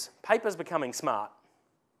is paper's becoming smart.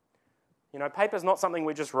 You know, paper's not something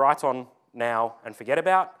we just write on now and forget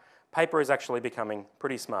about. Paper is actually becoming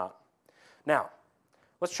pretty smart. Now,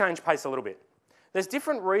 let's change pace a little bit. There's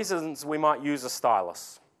different reasons we might use a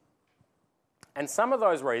stylus. And some of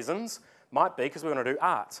those reasons might be because we want to do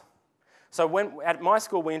art. So at my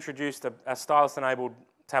school, we introduced a stylus-enabled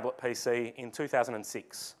tablet PC in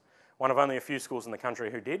 2006. One of only a few schools in the country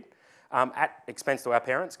who did, at expense to our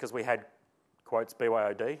parents, because we had, quotes,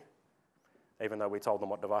 BYOD, even though we told them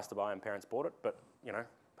what device to buy and parents bought it, but, you know,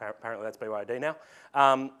 apparently that's BYOD now.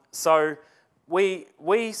 So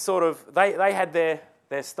they had their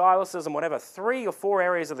styluses and whatever. 3 or 4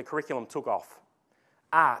 areas of the curriculum took off.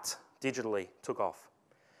 Art, digitally, took off.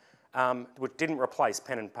 Which didn't replace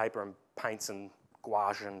pen and paper and paints and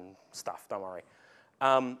gouache and stuff, don't worry.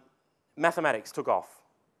 Mathematics took off.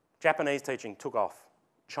 Japanese teaching took off.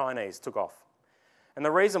 Chinese took off. And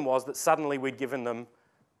the reason was that suddenly we'd given them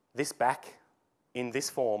this back in this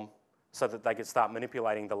form so that they could start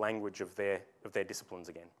manipulating the language of their disciplines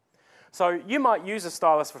again. So you might use a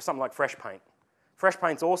stylus for something like fresh paint. Fresh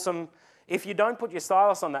paint's awesome. If you don't put your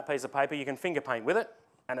stylus on that piece of paper, you can finger paint with it,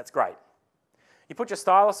 and it's great. You put your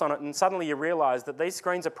stylus on it, and suddenly you realise that these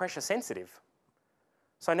screens are pressure sensitive.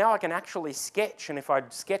 So now I can actually sketch, and if I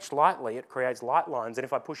sketch lightly, it creates light lines, and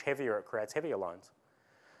if I push heavier, it creates heavier lines.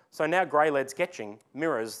 So now grey lead sketching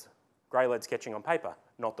mirrors grey lead sketching on paper.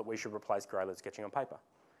 Not that we should replace grey lead sketching on paper.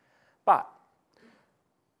 But,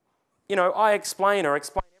 you know, I explain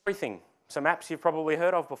everything. Some apps you've probably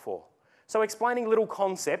heard of before. So explaining little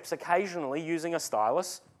concepts occasionally using a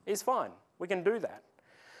stylus is fine. We can do that.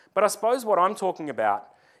 But I suppose what I'm talking about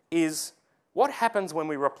is what happens when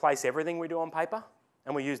we replace everything we do on paper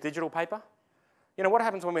and we use digital paper? You know, what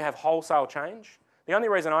happens when we have wholesale change? The only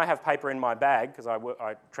reason I have paper in my bag, because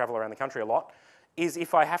I travel around the country a lot, is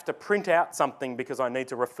if I have to print out something because I need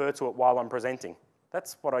to refer to it while I'm presenting.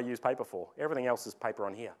 That's what I use paper for. Everything else is paper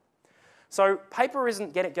on here. So paper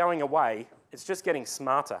isn't going away, it's just getting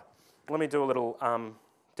smarter. Let me do a little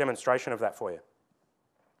demonstration of that for you.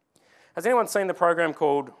 Has anyone seen the program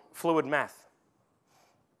called Fluid Math?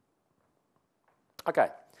 Okay.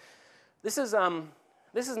 This is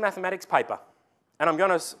mathematics paper. And I'm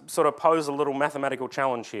going to sort of pose a little mathematical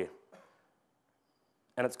challenge here.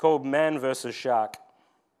 And it's called man versus shark.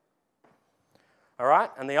 All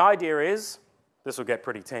right? And the idea is, this will get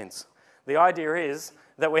pretty tense. The idea is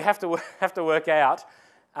that we have to work out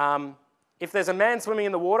if there's a man swimming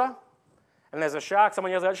in the water and there's a shark,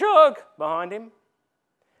 someone yells out, "Shark!" behind him,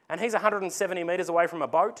 and he's 170 metres away from a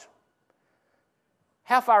boat,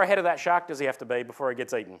 how far ahead of that shark does he have to be before he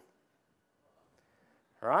gets eaten?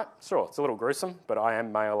 All right? Sure, it's a little gruesome, but I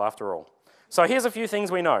am male after all. So here's a few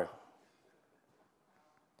things we know.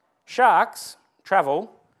 Sharks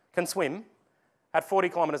can swim at 40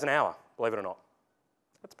 kilometres an hour, believe it or not.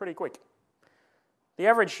 That's pretty quick. The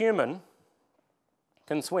average human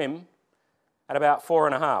can swim at about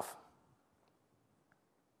 4.5.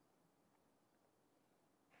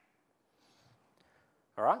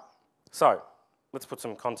 All right? So, let's put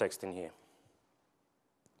some context in here.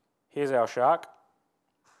 Here's our shark.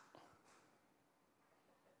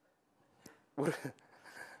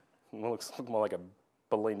 Looks more like a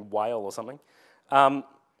baleen whale or something. And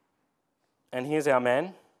here's our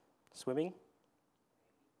man swimming.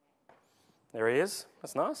 There he is.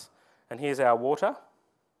 That's nice. And here's our water.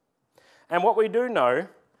 And what we do know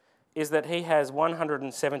is that he has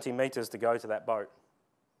 170 metres to go to that boat.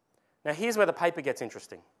 Now here's where the paper gets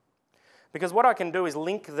interesting. Because what I can do is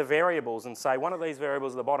link the variables and say one of these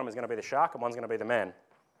variables at the bottom is going to be the shark and one's going to be the man.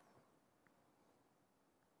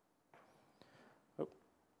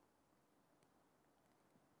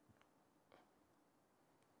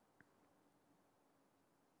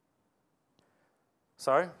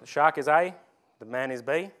 So the shark is A, the man is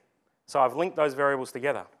B. So I've linked those variables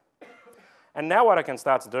together. And now what I can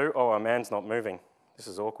start to do, oh, our man's not moving. This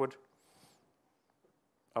is awkward.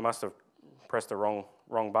 I must have pressed the wrong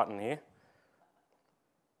button here.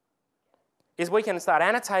 Is we can start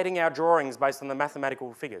annotating our drawings based on the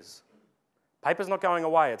mathematical figures. Paper's not going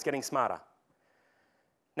away, it's getting smarter.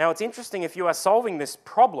 Now it's interesting if you are solving this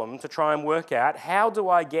problem to try and work out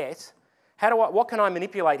what can I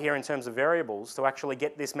manipulate here in terms of variables to actually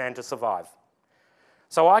get this man to survive?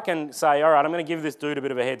 So I can say, all right, I'm going to give this dude a bit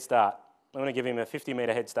of a head start. I'm going to give him a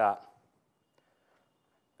 50-metre head start.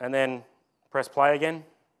 And then press play again.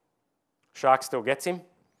 Shark still gets him.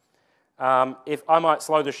 If I might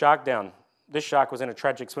slow the shark down. This shark was in a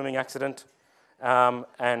tragic swimming accident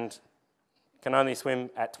and can only swim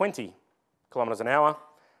at 20 kilometres an hour.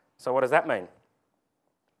 So what does that mean?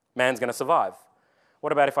 Man's going to survive.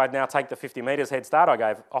 What about if I now take the 50 metres head start I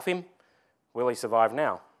gave off him? Will he survive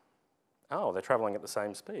now? Oh, they're travelling at the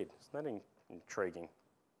same speed. Isn't that intriguing?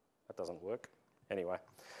 That doesn't work. Anyway.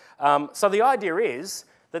 So the idea is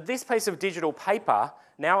that this piece of digital paper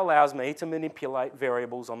now allows me to manipulate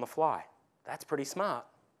variables on the fly. That's pretty smart.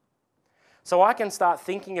 So I can start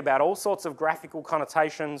thinking about all sorts of graphical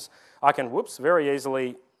connotations. I can, very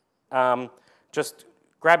easily just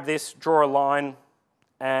grab this, draw a line,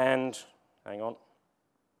 and, hang on.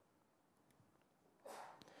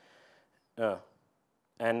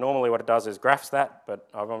 And normally what it does is graphs that, but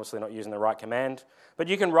I'm obviously not using the right command. But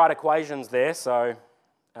you can write equations there, so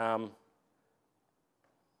I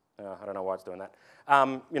don't know why it's doing that.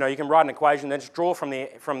 You can write an equation, then just draw from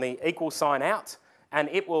the equal sign out, and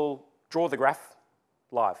it will draw the graph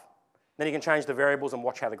live. Then you can change the variables and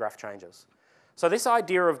watch how the graph changes. So this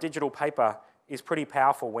idea of digital paper is pretty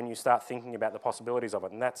powerful when you start thinking about the possibilities of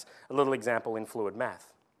it, and that's a little example in fluid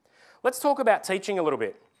math. Let's talk about teaching a little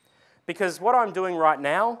bit. Because what I'm doing right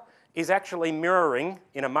now is actually mirroring,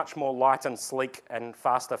 in a much more light and sleek and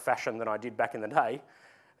faster fashion than I did back in the day,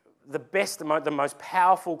 the most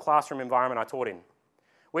powerful classroom environment I taught in,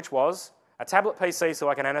 which was a tablet PC so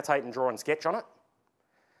I can annotate and draw and sketch on it,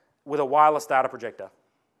 with a wireless data projector.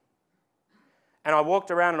 And I walked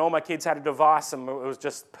around and all my kids had a device and it was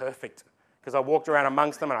just perfect. Because I walked around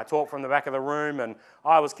amongst them and I talked from the back of the room and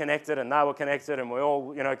I was connected and they were connected and we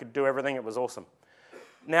all could do everything. It was awesome.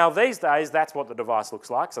 Now, these days, that's what the device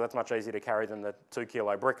looks like, so that's much easier to carry than the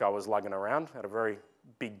 2-kilo brick I was lugging around. Had a very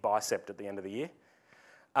big bicep at the end of the year.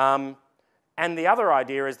 And the other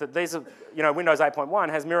idea is that these are, Windows 8.1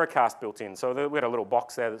 has Miracast built in, so we had a little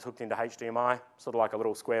box there that's hooked into HDMI, sort of like a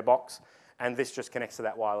little square box, and this just connects to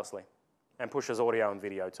that wirelessly and pushes audio and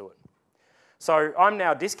video to it. So I'm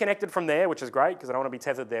now disconnected from there, which is great, because I don't want to be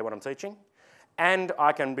tethered there when I'm teaching, and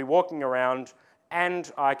I can be walking around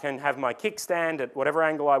and I can have my kickstand at whatever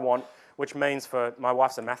angle I want, which means my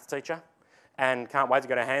wife's a math teacher and can't wait to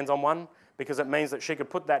get her hands on one because it means that she could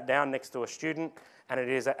put that down next to a student and it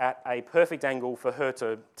is at a perfect angle for her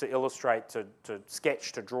to illustrate, to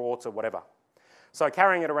sketch, to draw, to whatever. So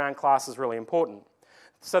carrying it around class is really important.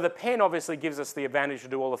 So the pen obviously gives us the advantage to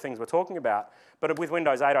do all the things we're talking about, but with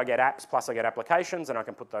Windows 8 I get apps plus I get applications and I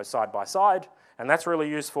can put those side by side, and that's really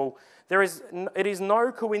useful. It is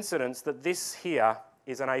no coincidence that this here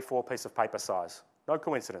is an A4 piece of paper size. No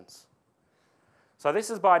coincidence. So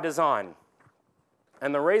this is by design.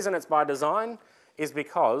 And the reason it's by design is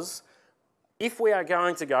because if we are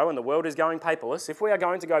going to go, and the world is going paperless, if we are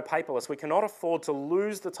going to go paperless, we cannot afford to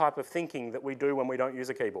lose the type of thinking that we do when we don't use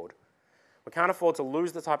a keyboard. We can't afford to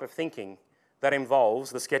lose the type of thinking that involves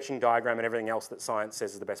the sketching diagram and everything else that science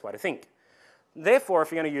says is the best way to think. Therefore,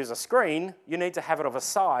 if you're going to use a screen, you need to have it of a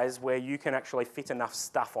size where you can actually fit enough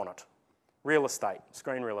stuff on it. Real estate,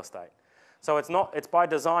 screen real estate. So it's by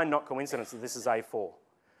design, not coincidence that this is A4.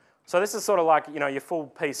 So this is sort of like, your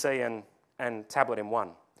full PC and tablet in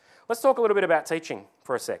one. Let's talk a little bit about teaching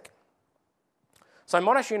for a sec. So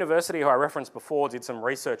Monash University, who I referenced before, did some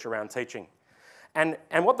research around teaching. And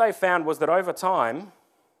what they found was that over time,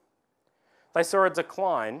 they saw a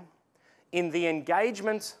decline in the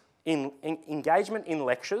engagement in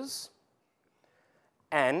lectures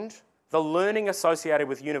and the learning associated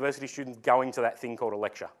with university students going to that thing called a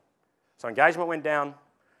lecture. So engagement went down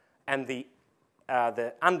and the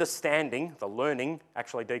understanding, the learning,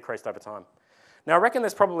 actually decreased over time. Now I reckon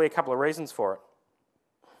there's probably a couple of reasons for it.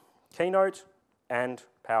 Keynote and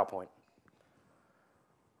PowerPoint.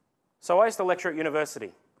 So I used to lecture at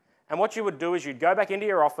university, and what you would do is you'd go back into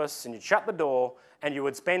your office and you'd shut the door and you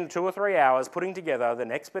would spend 2 or 3 hours putting together the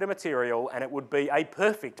next bit of material, and it would be a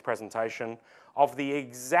perfect presentation of the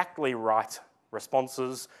exactly right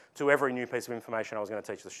responses to every new piece of information I was going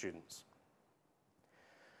to teach the students.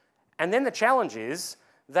 And then the challenge is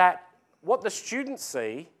that what the students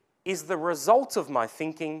see is the result of my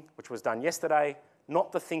thinking, which was done yesterday,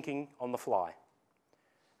 not the thinking on the fly.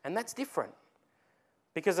 And that's different.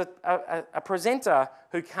 Because a presenter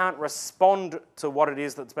who can't respond to what it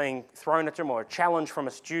is that's being thrown at them, or a challenge from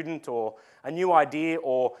a student, or a new idea,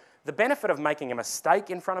 or the benefit of making a mistake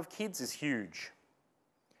in front of kids is huge.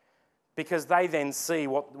 Because they then see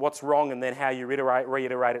what's wrong and then how you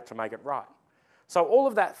reiterate it to make it right. So all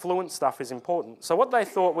of that fluent stuff is important. So what they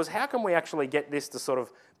thought was, how can we actually get this to sort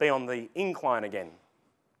of be on the incline again?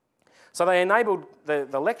 So they enabled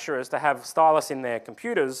the lecturers to have stylus in their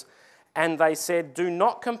computers, and they said, do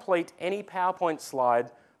not complete any PowerPoint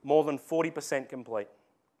slide more than 40% complete.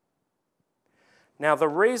 Now, the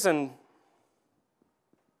reason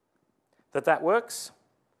that works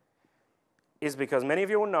is because many of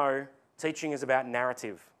you will know teaching is about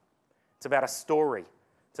narrative. It's about a story.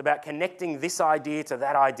 It's about connecting this idea to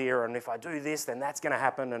that idea, and if I do this, then that's going to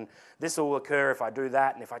happen, and this will occur if I do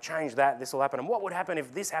that, and if I change that, this will happen, and what would happen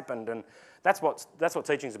if this happened? And that's what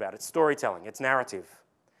teaching's about. It's storytelling. It's narrative.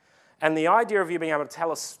 And the idea of you being able to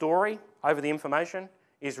tell a story over the information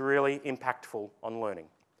is really impactful on learning,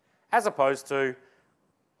 as opposed to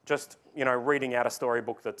just reading out a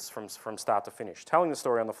storybook that's from start to finish. Telling the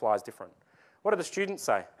story on the fly is different. What did the students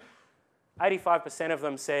say? 85% of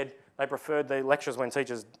them said they preferred the lectures when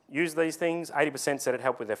teachers used these things. 80% said it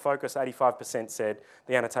helped with their focus. 85% said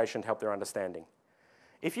the annotation helped their understanding.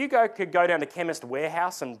 If you could go down to Chemist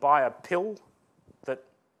Warehouse and buy a pill that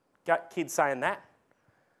got kids saying that,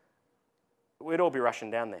 we'd all be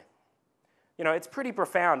rushing down there. It's pretty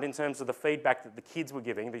profound in terms of the feedback that the kids were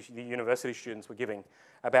giving, the university students were giving,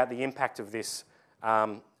 about the impact of this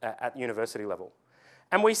at university level.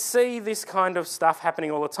 And we see this kind of stuff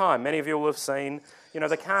happening all the time. Many of you will have seen,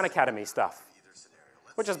 the Khan Academy stuff,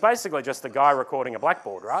 which is basically just a guy recording a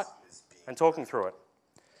blackboard, right? And talking through it.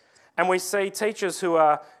 And we see teachers who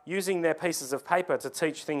are using their pieces of paper to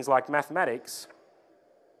teach things like mathematics,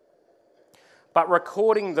 but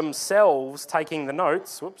recording themselves taking the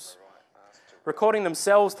notes, recording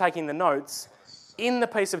themselves taking the notes in the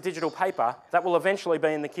piece of digital paper that will eventually be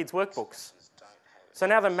in the kids' workbooks. So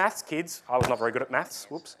now the maths kids, I was not very good at maths,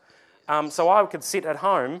 so I could sit at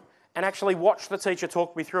home and actually watch the teacher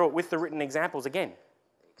talk me through it with the written examples again.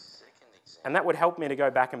 And that would help me to go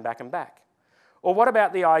back and back and back. Or what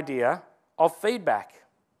about the idea of feedback?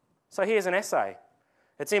 So here's an essay.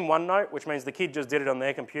 It's in OneNote, which means the kid just did it on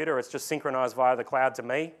their computer. It's just synchronised via the cloud to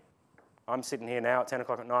me. I'm sitting here now at 10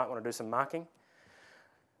 o'clock at night, want to do some marking.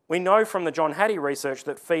 We know from the John Hattie research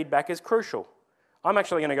that feedback is crucial. I'm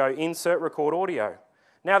actually going to go insert record audio.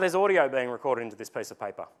 Now there's audio being recorded into this piece of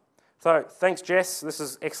paper. So thanks, Jess. This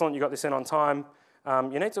is excellent. You got this in on time.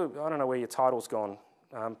 You need to, I don't know where your title's gone.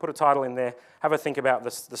 Put a title in there. Have a think about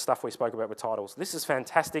the stuff we spoke about with titles. This is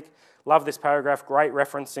fantastic. Love this paragraph. Great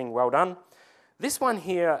referencing. Well done. This one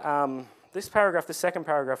here, this second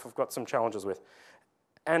paragraph, I've got some challenges with.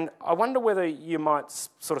 And I wonder whether you might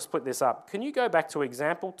sort of split this up. Can you go back to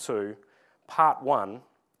example 2, part 1,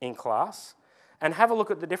 in class and have a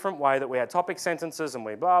look at the different way that we had topic sentences and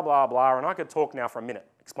we blah, blah, blah, and I could talk now for a minute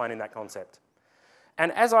explaining that concept.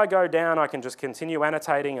 And as I go down, I can just continue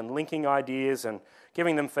annotating and linking ideas and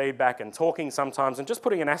giving them feedback and talking sometimes and just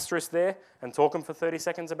putting an asterisk there and talking for 30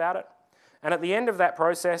 seconds about it. And at the end of that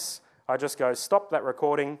process, I just go stop that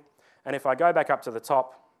recording, and if I go back up to the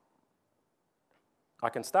top, I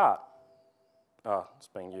can start. Oh, it's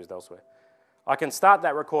being used elsewhere. I can start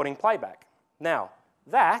that recording playback. Now,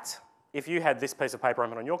 that, if you had this piece of paper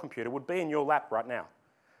open on your computer, would be in your lap right now.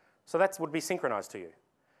 So that would be synchronized to you.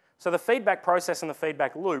 So the feedback process and the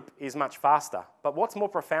feedback loop is much faster. But what's more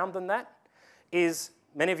profound than that is,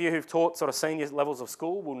 many of you who've taught sort of senior levels of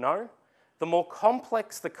school will know, the more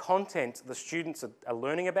complex the content the students are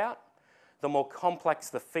learning about, the more complex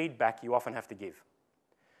the feedback you often have to give.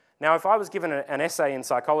 Now, if I was given an essay in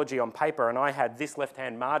psychology on paper and I had this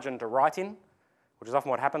left-hand margin to write in, which is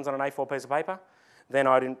often what happens on an A4 piece of paper, then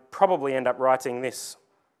I'd probably end up writing this.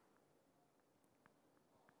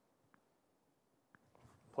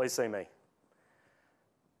 Please see me.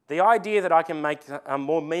 The idea that I can make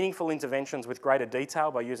more meaningful interventions with greater detail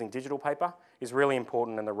by using digital paper is really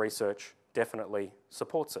important, and the research definitely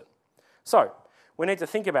supports it. So, we need to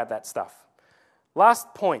think about that stuff.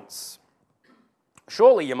 Last points.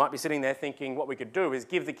 Surely you might be sitting there thinking what we could do is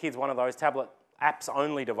give the kids one of those tablet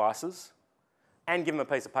apps-only devices and give them a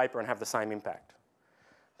piece of paper and have the same impact.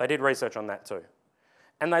 They did research on that too.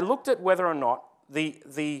 And they looked at whether or not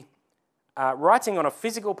the writing on a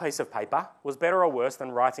physical piece of paper was better or worse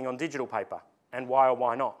than writing on digital paper, and why or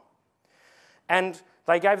why not. And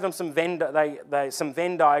they gave them some Venn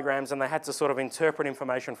diagrams, and they had to sort of interpret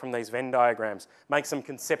information from these Venn diagrams, make some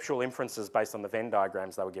conceptual inferences based on the Venn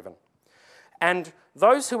diagrams they were given. And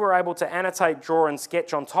those who were able to annotate, draw, and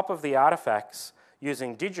sketch on top of the artefacts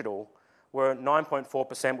using digital were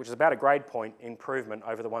 9.4%, which is about a grade point improvement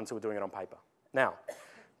over the ones who were doing it on paper. Now,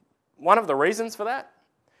 one of the reasons for that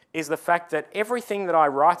is the fact that everything that I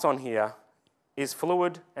write on here is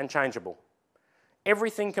fluid and changeable.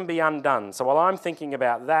 Everything can be undone. So while I'm thinking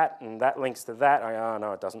about that, and that links to that, oh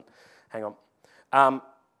no, it doesn't. Hang on.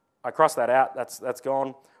 I cross that out, that's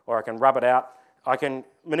gone, or I can rub it out. I can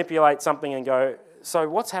manipulate something and go, so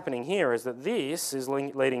what's happening here is that this is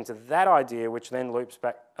leading to that idea, which then loops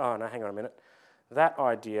back. Oh no, hang on a minute. That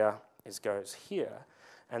idea goes here,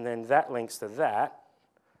 and then that links to that.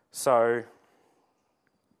 So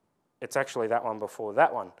it's actually that one before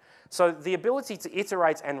that one. So the ability to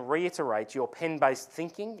iterate and reiterate your pen-based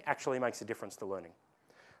thinking actually makes a difference to learning.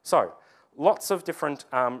 So lots of different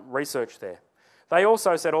research there. They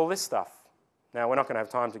also said all this stuff. Now, we're not going to have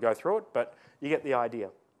time to go through it, but you get the idea.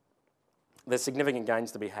 There's significant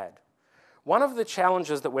gains to be had. One of the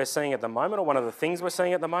challenges that we're seeing at the moment, or one of the things we're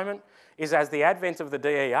seeing at the moment, is as the advent of the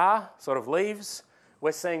DER sort of leaves,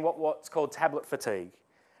 we're seeing what's called tablet fatigue.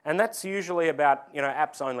 And that's usually about,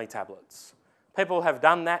 apps-only tablets. People have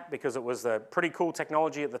done that because it was a pretty cool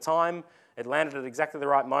technology at the time. It landed at exactly the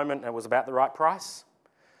right moment and it was about the right price.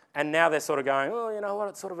 And now they're sort of going, oh, you know what,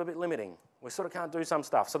 it's sort of a bit limiting. We sort of can't do some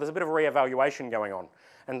stuff. So there's a bit of a re-evaluation going on.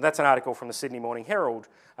 And that's an article from the Sydney Morning Herald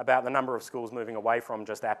about the number of schools moving away from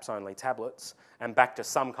just apps-only tablets and back to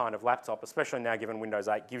some kind of laptop, especially now given Windows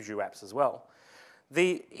 8 gives you apps as well.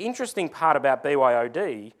 The interesting part about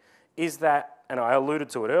BYOD is that, and I alluded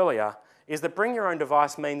to it earlier, is that bring your own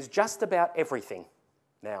device means just about everything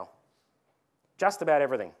now. Just about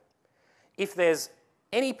everything. If there's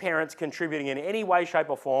any parents contributing in any way, shape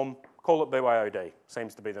or form, call it BYOD.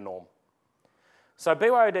 Seems to be the norm. So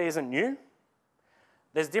BYOD isn't new.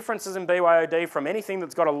 There's differences in BYOD from anything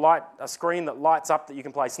that's got a screen that lights up that you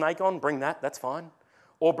can play Snake on. Bring that, that's fine.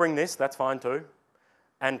 Or bring this, that's fine too.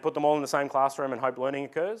 And put them all in the same classroom and hope learning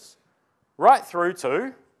occurs. Right through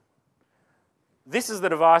to, this is the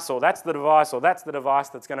device, or that's the device, or that's the device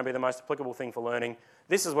that's going to be the most applicable thing for learning.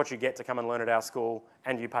 This is what you get to come and learn at our school,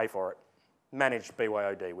 and you pay for it. Managed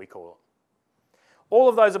BYOD, we call it. All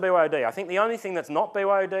of those are BYOD. I think the only thing that's not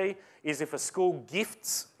BYOD is if a school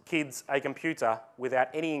gifts kids a computer without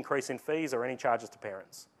any increase in fees or any charges to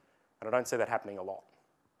parents. And I don't see that happening a lot,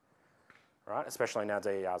 right? Especially now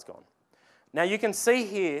DER's gone. Now you can see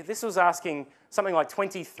here, this was asking something like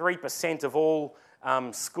 23% of all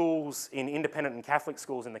schools in independent and Catholic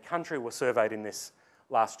schools in the country were surveyed in this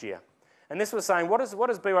last year. And this was saying, what does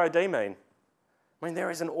BYOD mean? I mean,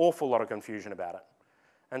 there is an awful lot of confusion about it.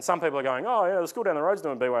 And some people are going, oh yeah, the school down the road's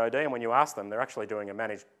doing BYOD, and when you ask them, they're actually doing a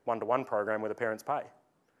managed one-to-one program where the parents pay.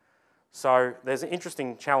 So there's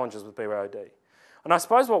interesting challenges with BYOD. And I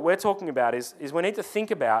suppose what we're talking about is we need to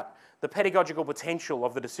think about the pedagogical potential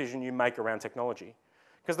of the decision you make around technology.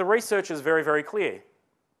 Because the research is very, very clear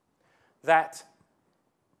that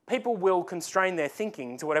people will constrain their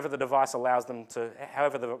thinking to whatever the device allows them to,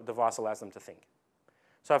 however the device allows them to think.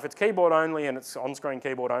 So if it's keyboard only and it's on-screen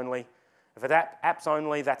keyboard only, if it's apps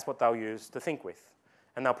only, that's what they'll use to think with.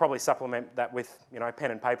 And they'll probably supplement that with,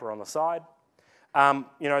 pen and paper on the side.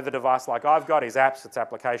 The device like I've got is apps, it's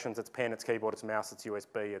applications, it's pen, it's keyboard, it's mouse, it's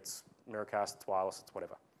USB, it's Miracast, it's wireless, it's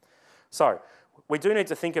whatever. So we do need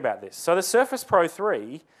to think about this. So the Surface Pro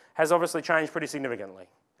 3 has obviously changed pretty significantly.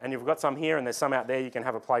 And you've got some here and there's some out there you can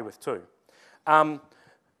have a play with too.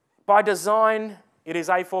 By design, it is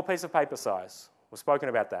A4 piece of paper size. We've spoken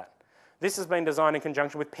about that. This has been designed in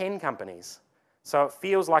conjunction with pen companies. So it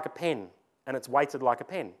feels like a pen and it's weighted like a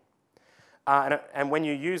pen. And when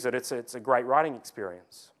you use it, it's a great writing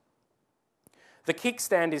experience. The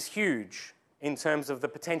kickstand is huge in terms of the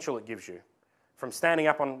potential it gives you. From standing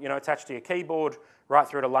up on, attached to your keyboard, right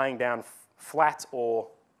through to laying down flat or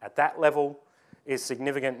at that level is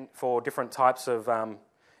significant for different types of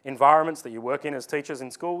environments that you work in as teachers in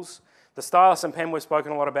schools. The stylus and pen we've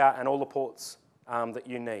spoken a lot about, and all the ports that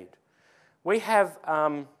you need. We have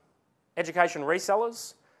education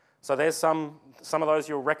resellers. So there's some of those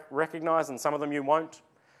you'll recognise and some of them you won't.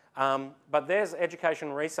 But there's education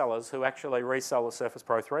resellers who actually resell the Surface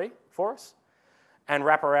Pro 3 for us and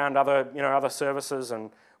wrap around other, other services and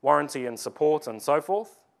warranty and support and so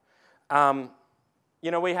forth.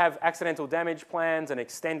 We have accidental damage plans and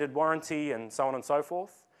extended warranty and so on and so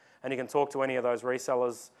forth. And you can talk to any of those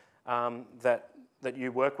resellers that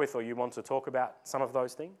you work with or you want to talk about some of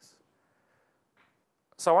those things.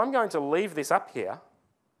 So I'm going to leave this up here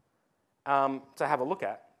to have a look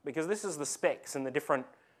at, because this is the specs and the different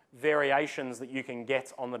variations that you can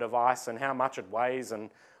get on the device and how much it weighs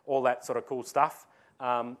and all that sort of cool stuff.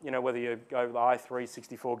 Whether you go i3,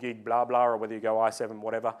 64 gig, blah, blah, or whether you go i7,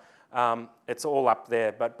 whatever, it's all up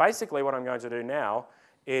there. But basically what I'm going to do now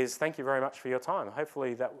is thank you very much for your time.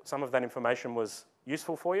 Hopefully that some of that information was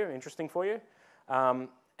useful for you, interesting for you.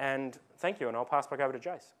 And thank you, and I'll pass back over to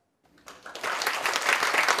Jace.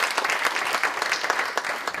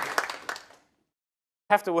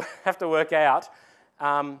 Have to work out,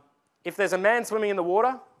 if there's a man swimming in the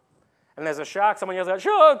water and there's a shark, someone yells out,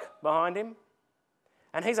 "Shark!" behind him,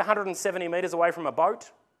 and he's 170 metres away from a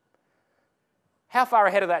boat, how far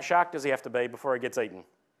ahead of that shark does he have to be before he gets eaten?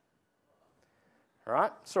 All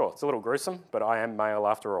right, sure, it's a little gruesome, but I am male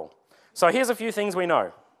after all. So here's a few things we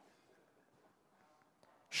know.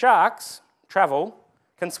 Sharks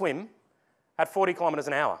can swim at 40 kilometres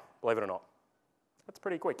an hour, believe it or not. That's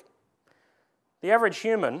pretty quick. The average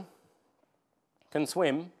human can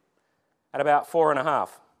swim at about 4.5.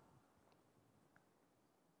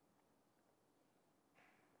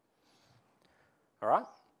 All right,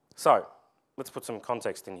 so let's put some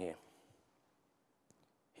context in here.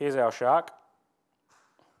 Here's our shark.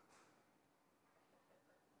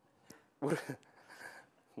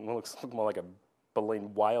 Looks more like a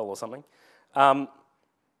baleen whale or something. And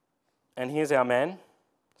here's our man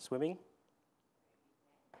swimming.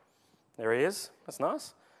 There he is, that's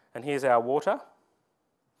nice. And here's our water.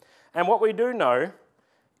 And what we do know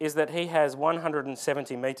is that he has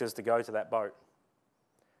 170 metres to go to that boat.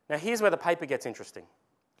 Now here's where the paper gets interesting.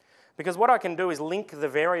 Because what I can do is link the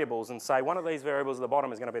variables and say one of these variables at the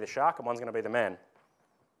bottom is going to be the shark and one's going to be the man.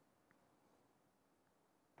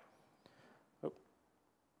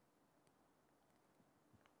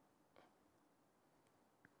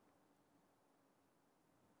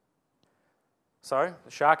 So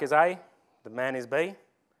the shark is A, the man is B.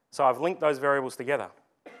 So I've linked those variables together.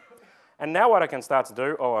 And now what I can start to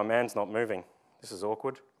do, oh, our man's not moving. This is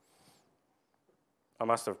awkward. I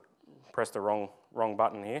must have pressed the wrong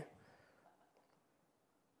button here.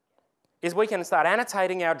 Is we can start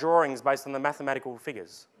annotating our drawings based on the mathematical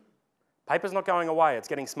figures. Paper's not going away, it's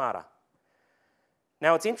getting smarter.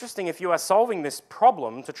 Now it's interesting if you are solving this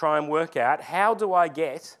problem to try and work out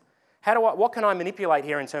what can I manipulate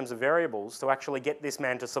here in terms of variables to actually get this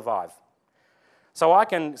man to survive? So I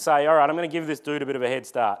can say, all right, I'm going to give this dude a bit of a head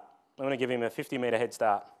start. I'm going to give him a 50-metre head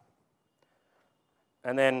start.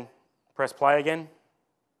 And then press play again.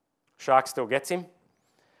 Shark still gets him.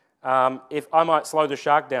 If I might slow the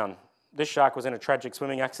shark down. This shark was in a tragic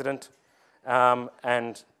swimming accident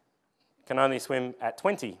and can only swim at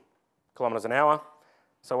 20 kilometres an hour.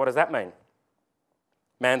 So what does that mean?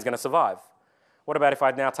 Man's going to survive. What about if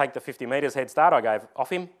I now take the 50 metres head start I gave off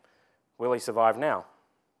him? Will he survive now?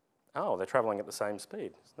 Oh, they're travelling at the same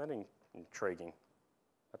speed. Isn't that intriguing?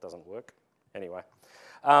 That doesn't work. Anyway.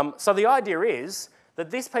 So the idea is that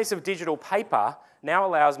this piece of digital paper now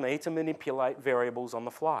allows me to manipulate variables on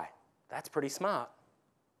the fly. That's pretty smart.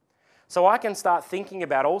 So I can start thinking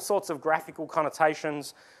about all sorts of graphical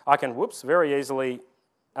connotations. I can, very easily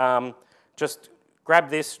just grab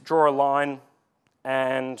this, draw a line,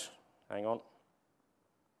 and hang on.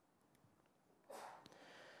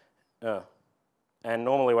 And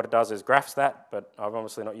normally what it does is graphs that, but I'm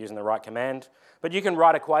obviously not using the right command. But you can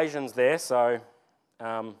write equations there, so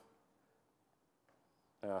I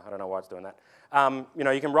don't know why it's doing that.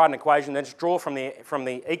 You can write an equation, then just draw from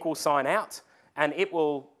the equal sign out, and it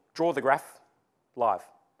will draw the graph live.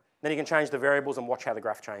 Then you can change the variables and watch how the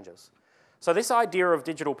graph changes. So this idea of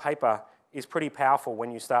digital paper is pretty powerful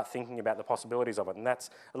when you start thinking about the possibilities of it, and that's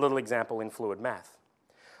a little example in fluid math.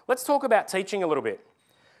 Let's talk about teaching a little bit,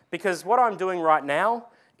 because what I'm doing right now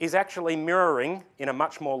is actually mirroring, in a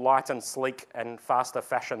much more light and sleek and faster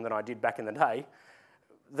fashion than I did back in the day,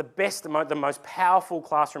 the most powerful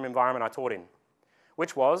classroom environment I taught in,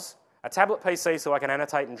 which was a tablet PC so I can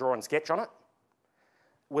annotate and draw and sketch on it,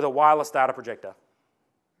 with a wireless data projector.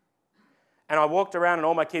 And I walked around and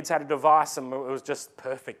all my kids had a device and it was just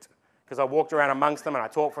perfect, because I walked around amongst them and I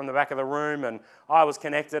talked from the back of the room and I was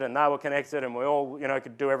connected and they were connected and we all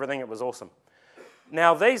could do everything. It was awesome.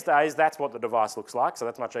 Now these days that's what the device looks like, so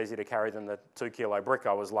that's much easier to carry than the 2 kilo brick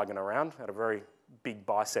I was lugging around. I had a very big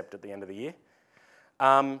bicep at the end of the year.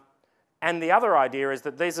 And the other idea is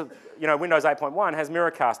that these are, Windows 8.1 has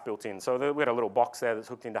Miracast built in. So we had a little box there that's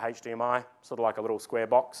hooked into HDMI, sort of like a little square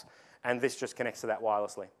box, and this just connects to that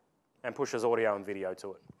wirelessly and pushes audio and video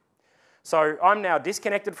to it. So I'm now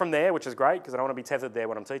disconnected from there, which is great because I don't want to be tethered there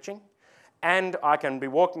when I'm teaching. And I can be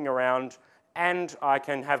walking around and I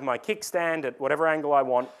can have my kickstand at whatever angle I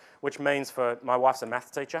want, which means for my wife's a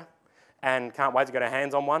math teacher and can't wait to get her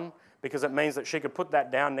hands on one, because it means that she could put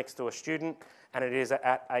that down next to a student and it is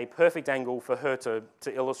at a perfect angle for her to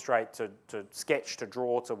illustrate, to sketch, to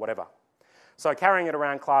draw, to whatever. So carrying it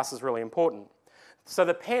around class is really important. So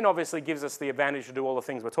the pen obviously gives us the advantage to do all the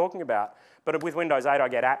things we're talking about, but with Windows 8 I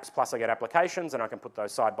get apps plus I get applications and I can put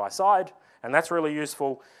those side by side, and that's really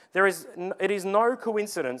useful. It is no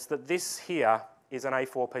coincidence that this here is an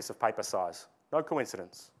A4 piece of paper size. No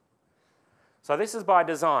coincidence. So this is by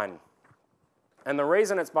design. And the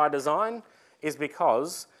reason it's by design is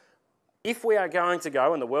because if we are going to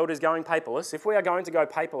go, and the world is going paperless, if we are going to go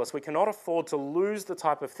paperless, we cannot afford to lose the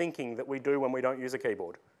type of thinking that we do when we don't use a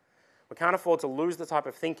keyboard. We can't afford to lose the type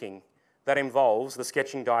of thinking that involves the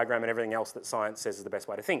sketching, diagram, and everything else that science says is the best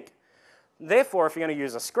way to think. Therefore, if you're going to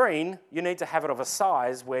use a screen, you need to have it of a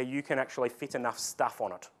size where you can actually fit enough stuff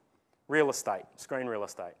on it. Real estate, screen real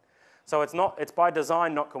estate. So it's by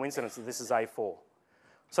design, not coincidence, that this is A4.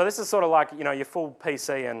 So this is sort of like, your full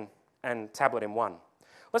PC and tablet in one.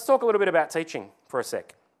 Let's talk a little bit about teaching for a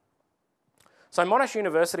sec. So Monash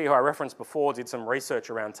University, who I referenced before, did some research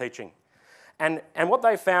around teaching. And what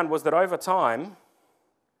they found was that over time,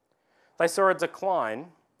 they saw a decline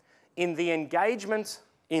in the engagement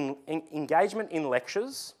in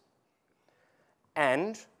lectures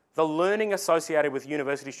and the learning associated with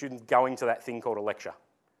university students going to that thing called a lecture.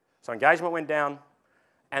 So engagement went down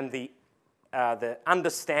and the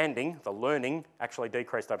understanding, the learning, actually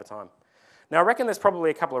decreased over time. Now I reckon there's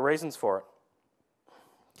probably a couple of reasons for it.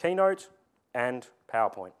 Keynote and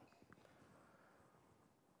PowerPoint.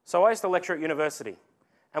 So I used to lecture at university,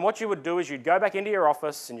 and what you would do is you'd go back into your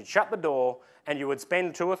office and you'd shut the door and you would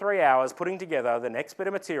spend 2 or 3 hours putting together the next bit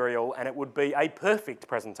of material, and it would be a perfect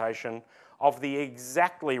presentation of the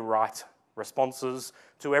exactly right responses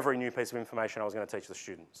to every new piece of information I was going to teach the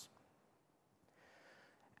students.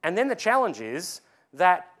 And then the challenge is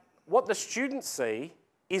that what the students see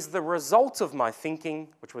is the result of my thinking,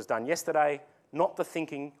 which was done yesterday, not the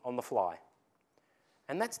thinking on the fly.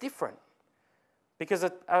 And that's different. Because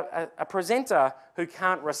a presenter who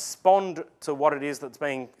can't respond to what it is that's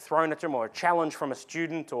being thrown at them, or a challenge from a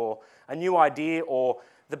student, or a new idea, or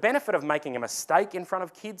the benefit of making a mistake in front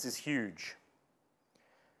of kids is huge.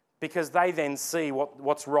 Because they then see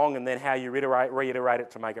what's wrong and then how you reiterate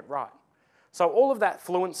it to make it right. So all of that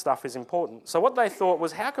fluent stuff is important. So what they thought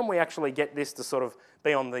was, how can we actually get this to sort of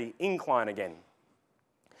be on the incline again?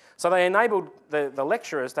 So they enabled the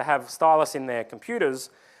lecturers to have stylus in their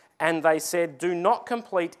computers, and they said, do not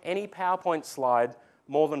complete any PowerPoint slide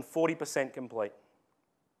more than 40% complete.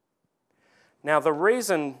 Now, the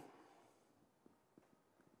reason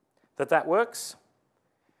that works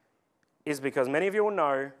is because many of you will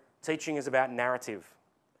know teaching is about narrative.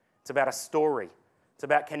 It's about a story. It's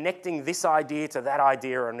about connecting this idea to that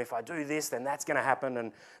idea, and if I do this, then that's going to happen,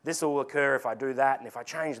 and this will occur if I do that, and if I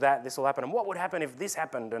change that, this will happen, and what would happen if this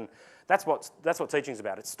happened? And that's what teaching is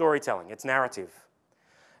about. It's storytelling. It's narrative.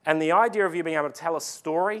 And the idea of you being able to tell a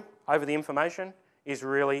story over the information is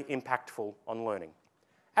really impactful on learning,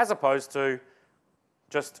 as opposed to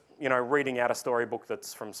just, reading out a storybook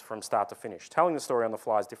that's from start to finish. Telling the story on the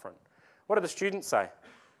fly is different. What did the students say?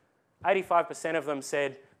 85% of them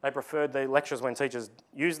said they preferred the lectures when teachers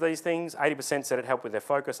used these things. 80% said it helped with their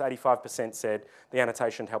focus. 85% said the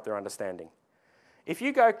annotation helped their understanding. If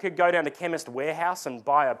you could go down to Chemist Warehouse and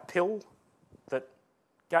buy a pill that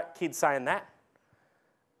got kids saying that,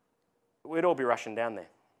 we'd all be rushing down there.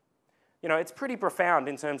 It's pretty profound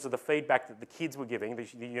in terms of the feedback that the kids were giving,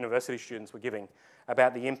 the university students were giving,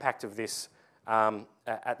 about the impact of this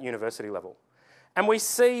at university level. And we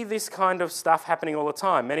see this kind of stuff happening all the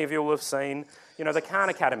time. Many of you will have seen, the Khan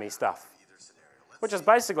Academy stuff, which is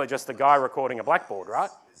basically just a guy recording a blackboard, right?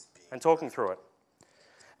 And talking through it.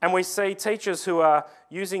 And we see teachers who are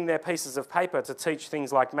using their pieces of paper to teach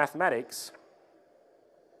things like mathematics,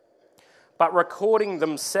 but recording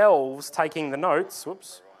themselves taking the notes,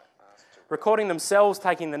 recording themselves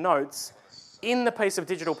taking the notes in the piece of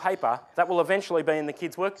digital paper that will eventually be in the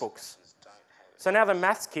kids' workbooks. So now the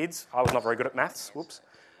maths kids, I was not very good at maths,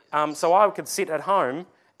 so I could sit at home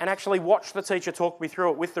and actually watch the teacher talk me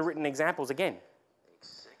through it with the written examples again.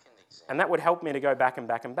 And that would help me to go back and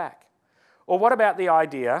back and back. Or what about the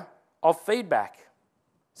idea of feedback?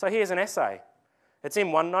 So here's an essay. It's in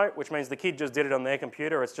OneNote, which means the kid just did it on their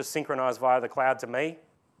computer. It's just synchronised via the cloud to me.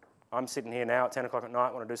 I'm sitting here now at 10 o'clock at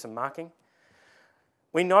night, want to do some marking.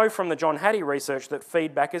 We know from the John Hattie research that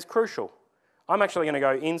feedback is crucial. I'm actually going to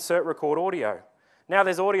go insert record audio. Now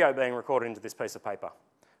there's audio being recorded into this piece of paper.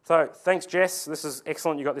 So thanks, Jess. This is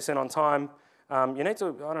excellent. You got this in on time. You need to,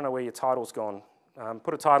 I don't know where your title's gone.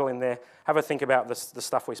 Put a title in there. Have a think about the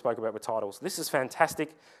stuff we spoke about with titles. This is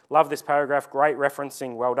fantastic. Love this paragraph. Great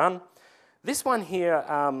referencing. Well done. This one here,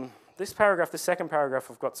 this paragraph, the second paragraph,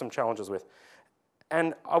 I've got some challenges with.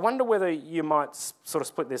 And I wonder whether you might sort of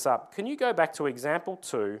split this up. Can you go back to example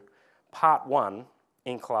 2, part 1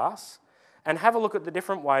 in class, and have a look at the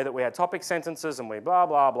different way that we had topic sentences and we blah,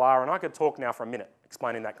 blah, blah, and I could talk now for a minute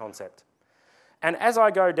explaining that concept. And as I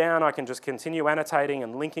go down, I can just continue annotating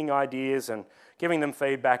and linking ideas and giving them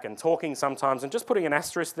feedback and talking sometimes and just putting an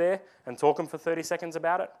asterisk there and talking for 30 seconds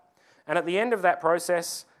about it. And at the end of that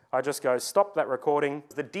process, I just go, stop that recording.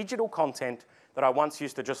 The digital content that I once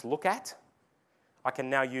used to just look at, I can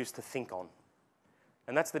now use to think on.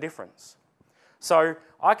 And that's the difference. So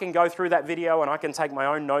I can go through that video and I can take my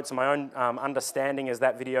own notes and my own understanding as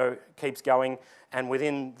that video keeps going. And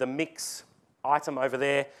within the mix item over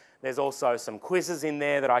there, there's also some quizzes in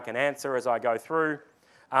there that I can answer as I go through.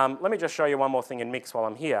 Let me just show you one more thing in mix while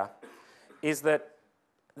I'm here, is that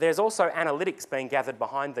there's also analytics being gathered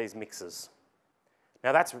behind these mixes.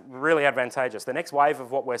 Now that's really advantageous. The next wave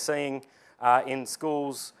of what we're seeing in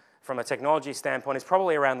schools from a technology standpoint is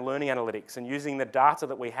probably around learning analytics and using the data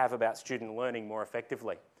that we have about student learning more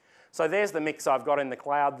effectively. So there's the mix I've got in the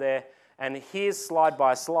cloud there, and here's slide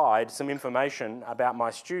by slide some information about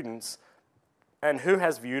my students and who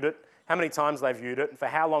has viewed it, how many times they've viewed it, and for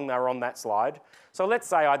how long they were on that slide. So let's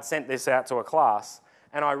say I'd sent this out to a class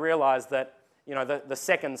and I realised that the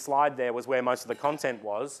second slide there was where most of the content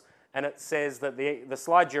was, and it says that the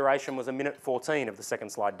slide duration was 1:14 of the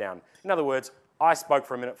second slide down. In other words, I spoke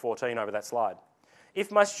for 1:14 over that slide. If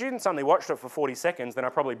my students only watched it for 40 seconds, then I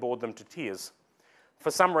probably bored them to tears. For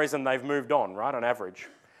some reason, they've moved on, right, on average.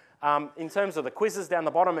 In terms of the quizzes down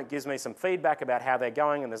the bottom, it gives me some feedback about how they're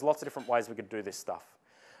going, and there's lots of different ways we could do this stuff.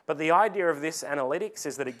 But the idea of this analytics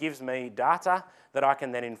is that it gives me data that I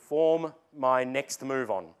can then inform my next move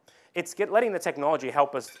on. It's letting the technology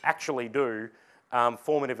help us actually do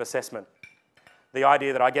formative assessment. The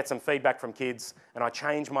idea that I get some feedback from kids and I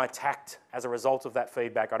change my tact as a result of that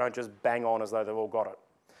feedback. I don't just bang on as though they've all got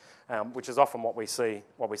it, which is often what we see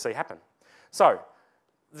happen. So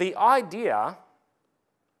the idea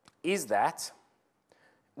is that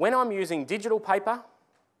when I'm using digital paper,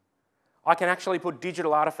 I can actually put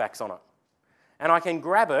digital artifacts on it. And I can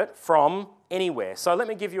grab it from anywhere. So let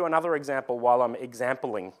me give you another example while I'm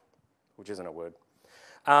exampling, which isn't a word.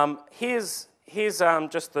 Here's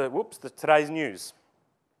just the today's news.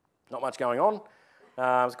 Not much going on. It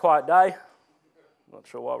was a quiet day. Not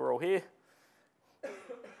sure why we're all here.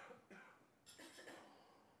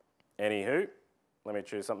 Anywho, let me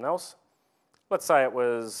choose something else. Let's say it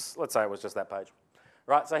was just that page.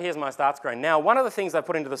 Right, so here's my start screen. Now, one of the things I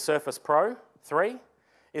put into the Surface Pro 3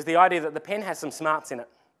 is the idea that the pen has some smarts in it.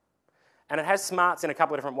 And it has smarts in a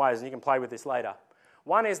couple of different ways, and you can play with this later.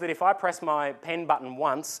 One is that if I press my pen button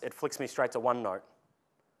once, it flicks me straight to OneNote.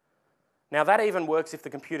 Now, that even works if the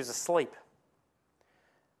computer's asleep.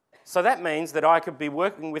 So that means that I could be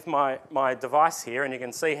working with my device here, and you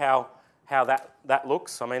can see how that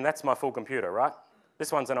looks. I mean, that's my full computer, right?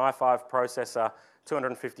 This one's an i5 processor,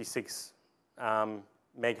 256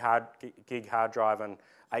 gig hard drive and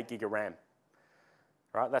 8 gig of RAM.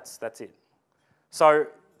 Right, that's it. So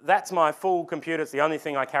that's my full computer. It's the only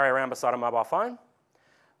thing I carry around beside a mobile phone.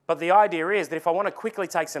 But the idea is that if I want to quickly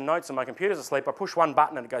take some notes and my computer's asleep, I push one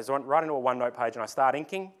button and it goes right into a OneNote page and I start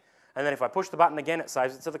inking. And then if I push the button again, it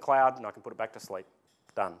saves it to the cloud and I can put it back to sleep.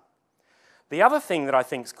 Done. The other thing that I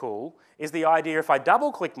think is cool is the idea if I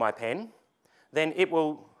double-click my pen, then it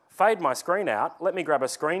will fade my screen out, let me grab a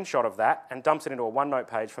screenshot of that and dumps it into a OneNote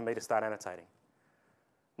page for me to start annotating.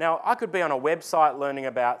 Now, I could be on a website learning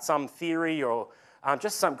about some theory or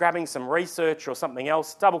grabbing some research or something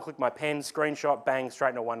else, double-click my pen, screenshot, bang, straight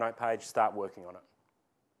into a OneNote page, start working on it.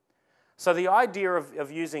 So the idea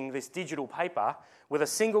of using this digital paper, with a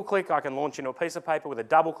single click I can launch into a piece of paper, with a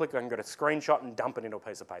double click I can get a screenshot and dump it into a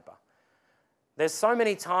piece of paper. There's so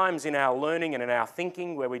many times in our learning and in our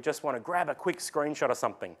thinking where we just want to grab a quick screenshot of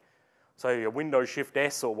something. So your Windows Shift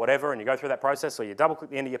S or whatever, and you go through that process, or you double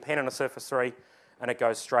click the end of your pen on a Surface 3 and it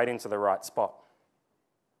goes straight into the right spot.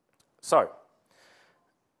 So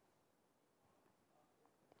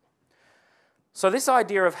this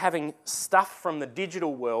idea of having stuff from the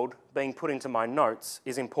digital world being put into my notes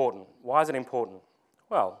is important. Why is it important?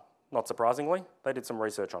 Well, not surprisingly, they did some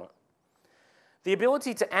research on it. The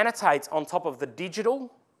ability to annotate on top of the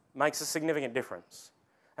digital makes a significant difference.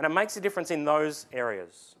 And it makes a difference in those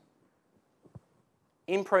areas.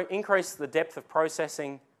 Increase the depth of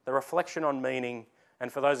processing, the reflection on meaning,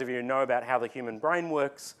 and for those of you who know about how the human brain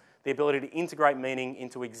works, the ability to integrate meaning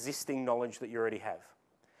into existing knowledge that you already have,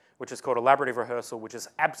 which is called elaborative rehearsal, which is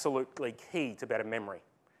absolutely key to better memory.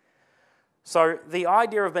 So the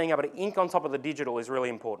idea of being able to ink on top of the digital is really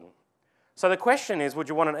important. So the question is, would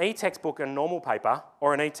you want an e-textbook and normal paper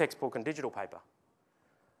or an e-textbook and digital paper?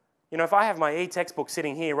 You know, if I have my e-textbook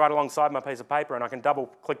sitting here right alongside my piece of paper and I can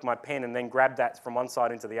double-click my pen and then grab that from one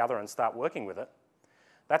side into the other and start working with it,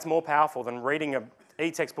 that's more powerful than reading an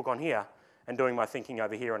e-textbook on here and doing my thinking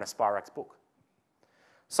over here in a Spirax book.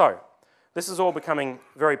 So this is all becoming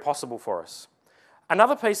very possible for us.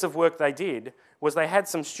 Another piece of work they did was they had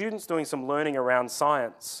some students doing some learning around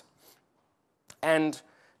science, and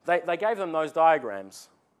they gave them those diagrams,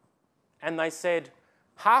 and they said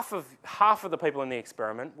half of the people in the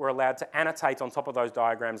experiment were allowed to annotate on top of those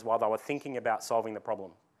diagrams while they were thinking about solving the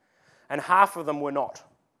problem, and half of them were not.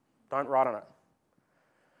 Don't write on it.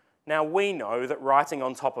 Now, we know that writing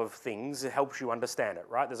on top of things helps you understand it,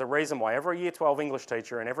 right? There's a reason why every Year 12 English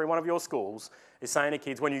teacher in every one of your schools is saying to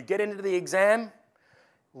kids, when you get into the exam,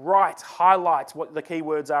 highlight what the key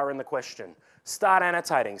words are in the question. Start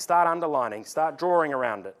annotating, start underlining, start drawing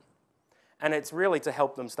around it. And it's really to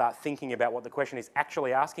help them start thinking about what the question is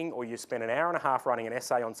actually asking, or you spend an hour and a half writing an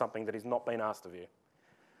essay on something that is not being asked of you.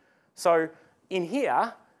 So in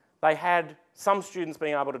here, they had some students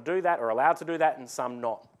being able to do that or allowed to do that and some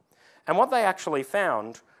not. And what they actually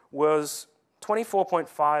found was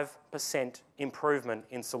 24.5% improvement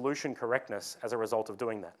in solution correctness as a result of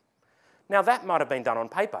doing that. Now, that might have been done on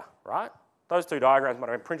paper, right? Those two diagrams might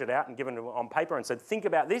have been printed out and given on paper and said, think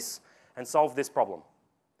about this and solve this problem.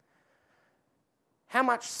 How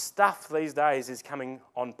much stuff these days is coming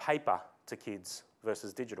on paper to kids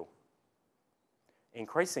versus digital?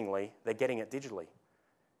 Increasingly, they're getting it digitally.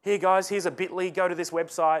 Here, guys, here's a bit.ly, go to this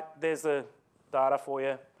website, there's the data for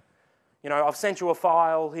you. You know, I've sent you a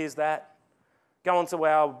file, here's that. Go onto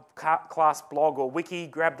our class blog or wiki,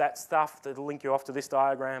 grab that stuff that'll link you off to this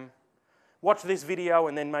diagram. Watch this video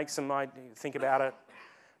and then think about it.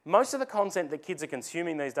 Most of the content that kids are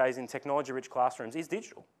consuming these days in technology-rich classrooms is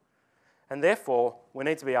digital. And therefore, we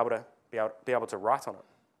need to be able to write on it.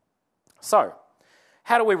 So,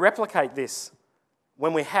 how do we replicate this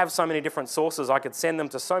when we have so many different sources? I could send them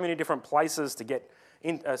to so many different places to get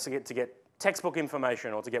textbook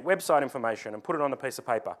information or to get website information and put it on a piece of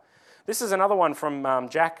paper. This is another one from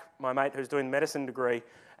Jack, my mate who's doing the medicine degree.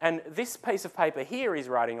 And this piece of paper here he's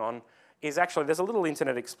writing on is actually, there's a little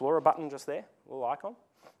Internet Explorer button just there, a little icon.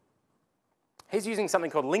 He's using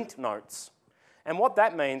something called linked notes. And what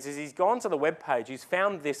that means is he's gone to the web page, he's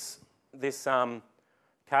found this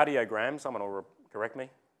cardiogram, someone will correct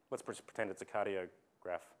me, let's pretend it's a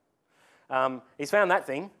cardiograph. He's found that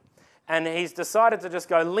thing, and he's decided to just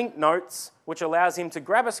go link notes, which allows him to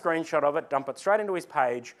grab a screenshot of it, dump it straight into his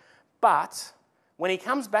page, but when he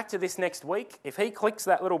comes back to this next week, if he clicks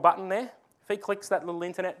that little button there, if he clicks that little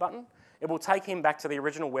internet button, it will take him back to the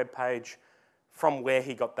original web page from where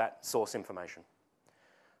he got that source information.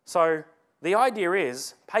 So the idea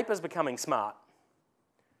is paper's becoming smart.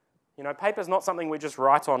 You know, paper's not something we just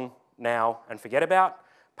write on now and forget about.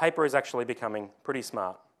 Paper is actually becoming pretty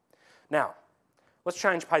smart. Now, let's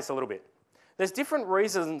change pace a little bit. There's different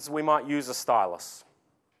reasons we might use a stylus.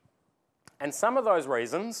 And some of those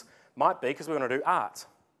reasons might be because we want to do art.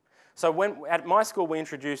 So at my school, we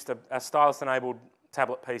introduced a stylus-enabled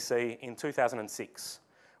tablet PC in 2006.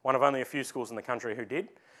 One of only a few schools in the country who did,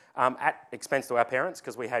 at expense to our parents,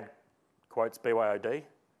 because we had, quotes, BYOD,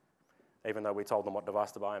 even though we told them what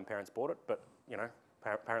device to buy and parents bought it, but, you know,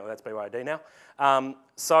 apparently that's BYOD now.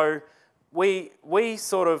 So we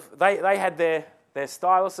sort of, they had their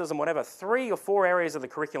styluses and whatever. 3 or 4 areas of the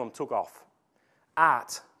curriculum took off.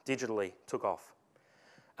 Art, digitally, took off,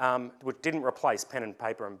 which didn't replace pen and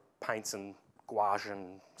paper and paints and gouache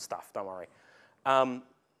and stuff, don't worry.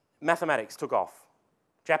 Mathematics took off.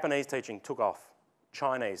 Japanese teaching took off.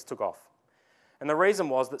 Chinese took off. And the reason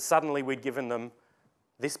was that suddenly we'd given them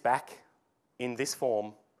this back in this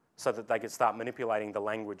form so that they could start manipulating the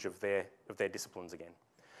language of their disciplines again.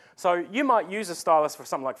 So you might use a stylus for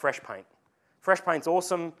something like fresh paint. Fresh paint's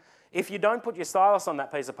awesome. If you don't put your stylus on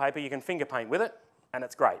that piece of paper, you can finger paint with it, and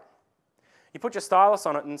it's great. You put your stylus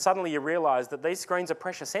on it, and suddenly you realise that these screens are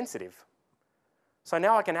pressure sensitive. So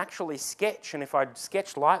now I can actually sketch, and if I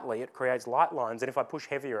sketch lightly, it creates light lines, and if I push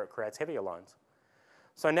heavier, it creates heavier lines.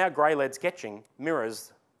 So now grey lead sketching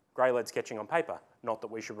mirrors grey lead sketching on paper. Not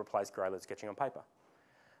that we should replace grey lead sketching on paper.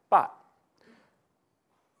 But,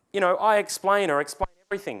 you know, I explain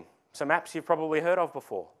everything. Some apps you've probably heard of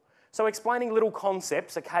before. So explaining little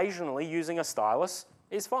concepts occasionally using a stylus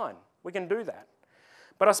is fine. We can do that.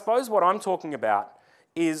 But I suppose what I'm talking about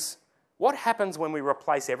is what happens when we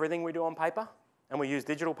replace everything we do on paper and we use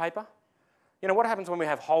digital paper? You know, what happens when we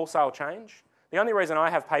have wholesale change? The only reason I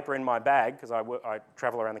have paper in my bag, because I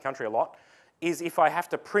travel around the country a lot, is if I have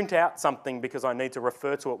to print out something because I need to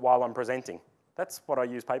refer to it while I'm presenting. That's what I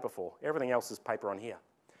use paper for. Everything else is paper on here.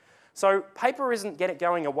 So paper isn't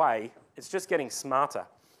going away, it's just getting smarter.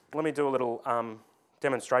 Let me do a little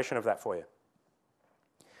demonstration of that for you.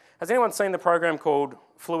 Has anyone seen the program called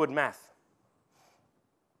Fluid Math?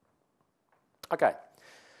 Okay.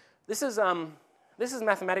 This is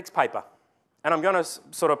mathematics paper. And I'm going to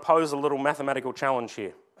sort of pose a little mathematical challenge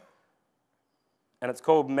here. And it's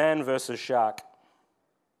called Man versus Shark.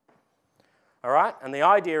 All right? And the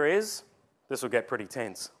idea is, this will get pretty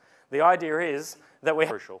tense. The idea is that we're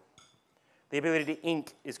crucial. The ability to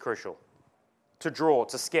ink is crucial. To draw,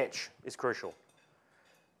 to sketch is crucial.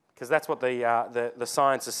 Because that's what the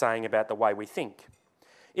science is saying about the way we think.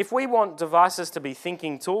 If we want devices to be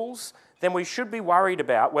thinking tools, then we should be worried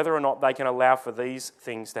about whether or not they can allow for these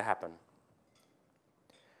things to happen.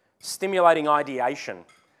 Stimulating ideation.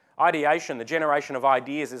 Ideation, the generation of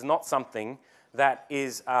ideas, is not something that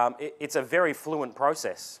is, it's a very fluent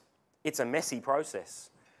process. It's a messy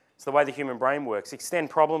process. It's the way the human brain works.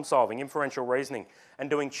 Extend problem solving, inferential reasoning, and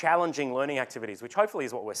doing challenging learning activities, which hopefully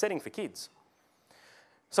is what we're setting for kids.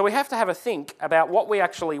 So we have to have a think about what we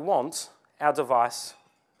actually want our device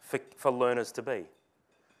for learners to be.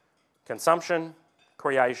 Consumption,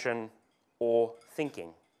 creation, or thinking.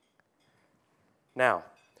 Now,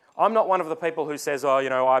 I'm not one of the people who says, oh, you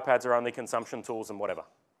know, iPads are only consumption tools and whatever.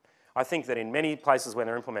 I think that in many places when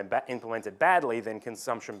they're implemented badly, then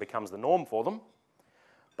consumption becomes the norm for them.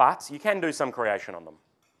 But you can do some creation on them.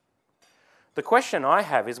 The question I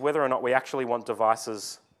have is whether or not we actually want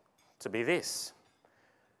devices to be this.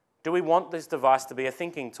 Do we want this device to be a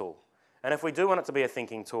thinking tool? And if we do want it to be a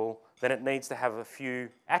thinking tool, then it needs to have a few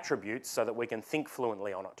attributes so that we can think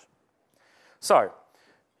fluently on it. So,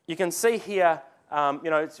 you can see here, you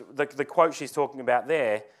know, the quote she's talking about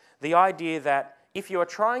there, the idea that if you are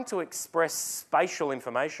trying to express spatial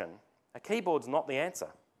information, a keyboard's not the answer.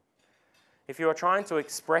 If you are trying to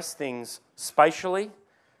express things spatially,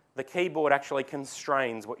 the keyboard actually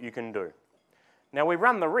constrains what you can do. Now, we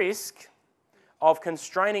run the risk of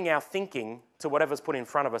constraining our thinking to whatever's put in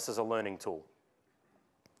front of us as a learning tool.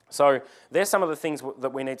 So there's some of the things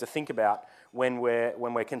that we need to think about when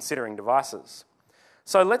we're considering devices.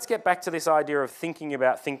 So let's get back to this idea of thinking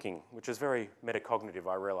about thinking, which is very metacognitive,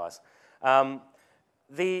 I realise.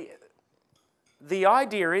 The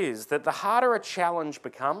idea is that the harder a challenge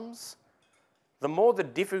becomes, the more the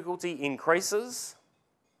difficulty increases,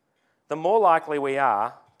 the more likely we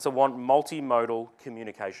are to want multimodal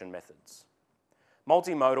communication methods.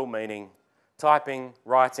 Multimodal meaning typing,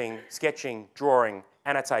 writing, sketching, drawing,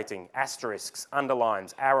 annotating, asterisks,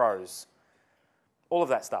 underlines, arrows, all of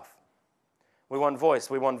that stuff. We want voice,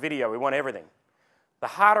 we want video, we want everything. The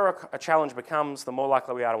harder a challenge becomes, the more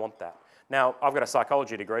likely we are to want that. Now, I've got a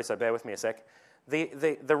psychology degree, so bear with me a sec.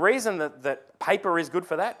 The reason that paper is good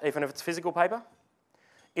for that, even if it's physical paper,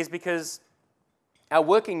 is because our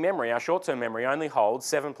working memory, our short-term memory, only holds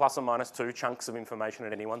 7 plus or minus 2 chunks of information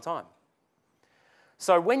at any one time.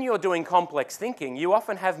 So when you're doing complex thinking, you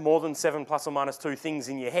often have more than 7 plus or minus 2 things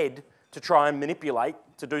in your head to try and manipulate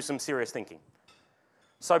to do some serious thinking.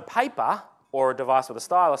 So paper, or a device with a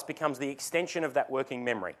stylus, becomes the extension of that working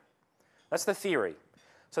memory. That's the theory.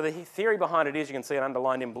 So the theory behind it is, you can see it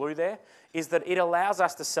underlined in blue there, is that it allows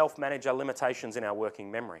us to self-manage our limitations in our working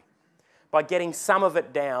memory by getting some of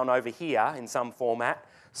it down over here in some format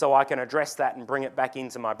so I can address that and bring it back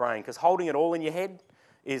into my brain, because holding it all in your head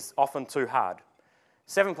is often too hard.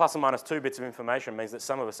 7 plus or minus 2 bits of information means that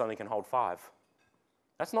some of us only can hold 5.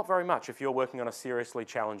 That's not very much if you're working on a seriously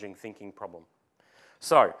challenging thinking problem.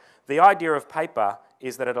 So the idea of paper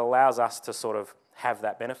is that it allows us to sort of have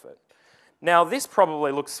that benefit. Now, this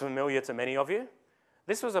probably looks familiar to many of you.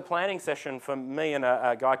 This was a planning session for me and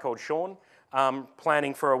a guy called Sean,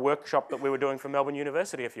 planning for a workshop that we were doing for Melbourne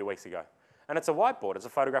University a few weeks ago. And it's a whiteboard. It's a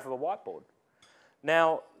photograph of a whiteboard.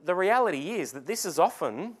 Now, the reality is that this is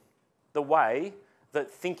often the way that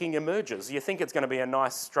thinking emerges. You think it's going to be a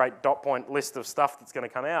nice straight dot point list of stuff that's going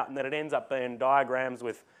to come out, and then it ends up being diagrams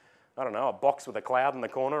with, I don't know, a box with a cloud in the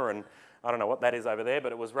corner, and I don't know what that is over there,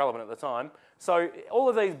 but it was relevant at the time. So all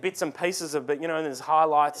of these bits and pieces of, there's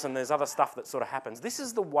highlights and there's other stuff that sort of happens. This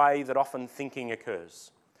is the way that often thinking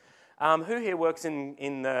occurs. Who here works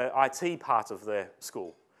in the IT part of their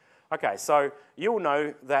school? Okay, so you'll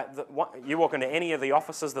know that you walk into any of the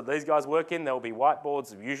offices that these guys work in, there'll be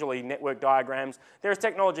whiteboards, usually network diagrams. There is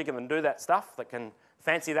technology that can do that stuff, that can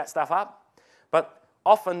fancy that stuff up. But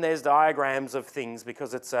often there's diagrams of things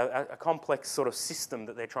because it's a complex sort of system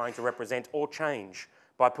that they're trying to represent or change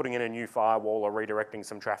by putting in a new firewall or redirecting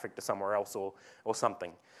some traffic to somewhere else or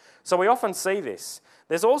something. So we often see this.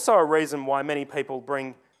 There's also a reason why many people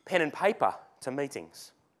bring pen and paper to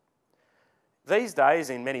meetings. These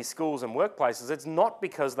days, in many schools and workplaces, it's not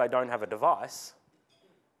because they don't have a device.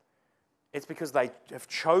 It's because they have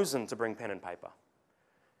chosen to bring pen and paper.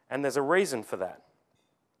 And there's a reason for that.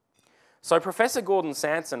 So Professor Gordon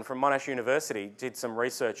Sanson from Monash University did some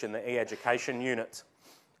research in the e-education unit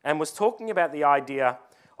and was talking about the idea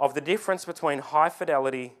of the difference between high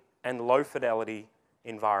fidelity and low fidelity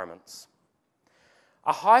environments.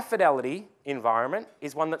 A high fidelity environment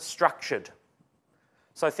is one that's structured.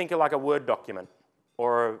 So think of like a Word document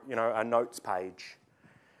or a notes page.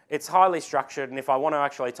 It's highly structured, and if I want to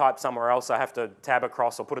actually type somewhere else, I have to tab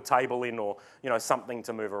across or put a table in or something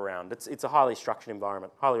to move around. It's a highly structured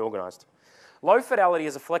environment, highly organised. Low fidelity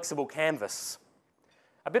is a flexible canvas.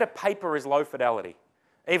 A bit of paper is low fidelity,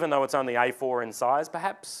 even though it's only A4 in size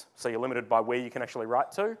perhaps, so you're limited by where you can actually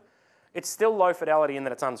write to. It's still low fidelity in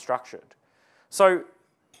that it's unstructured. So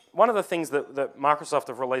one of the things that Microsoft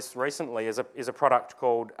have released recently is a product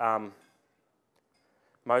called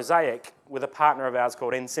Mosaic with a partner of ours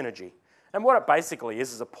called Synergy. And what it basically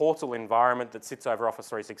is a portal environment that sits over Office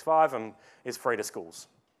 365 and is free to schools.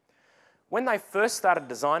 When they first started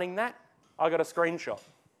designing that, I got a screenshot,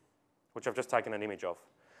 which I've just taken an image of.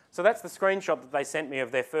 So that's the screenshot that they sent me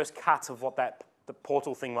of their first cut of what the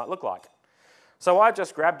portal thing might look like. So I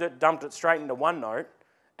just grabbed it, dumped it straight into OneNote,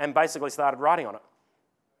 and basically started writing on it.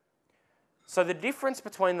 So the difference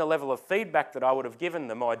between the level of feedback that I would have given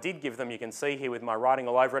them, or I did give them, you can see here with my writing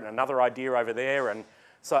all over it, and another idea over there, and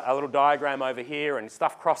so a little diagram over here, and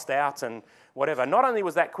stuff crossed out, and whatever. Not only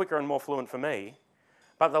was that quicker and more fluent for me,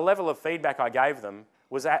 but the level of feedback I gave them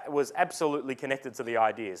was absolutely connected to the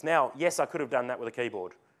ideas. Now, yes, I could have done that with a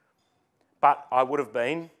keyboard, but I would have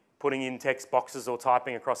been putting in text boxes or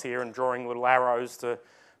typing across here and drawing little arrows to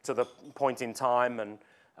the point in time, and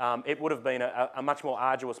it would have been a much more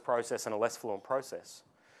arduous process and a less fluent process.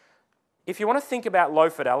 If you want to think about low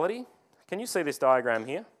fidelity, can you see this diagram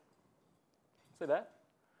here? See that?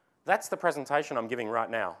 That's the presentation I'm giving right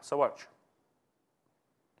now. So watch.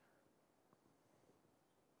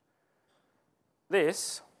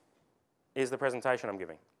 This is the presentation I'm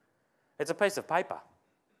giving. It's a piece of paper,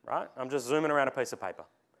 right? I'm just zooming around a piece of paper.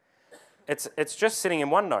 It's just sitting in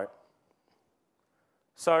OneNote.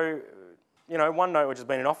 So, OneNote, which has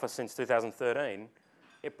been in Office since 2013,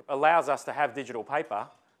 it allows us to have digital paper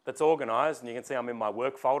that's organised, and you can see I'm in my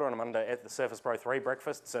work folder and I'm under the Surface Pro 3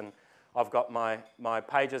 breakfasts, and I've got my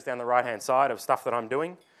pages down the right-hand side of stuff that I'm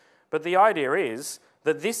doing. But the idea is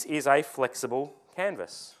that this is a flexible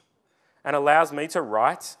canvas and allows me to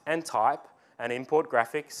write and type and import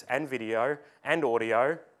graphics and video and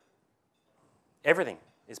audio. Everything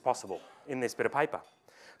is possible in this bit of paper.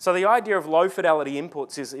 So the idea of low fidelity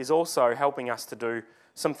inputs is also helping us to do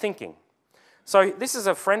some thinking. So this is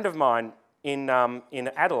a friend of mine in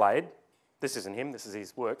Adelaide. This isn't him, this is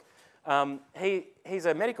his work. He's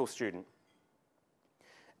a medical student.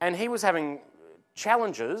 And he was having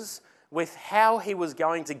challenges with how he was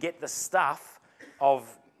going to get the stuff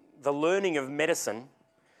of the learning of medicine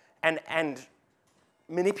and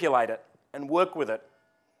manipulate it and work with it,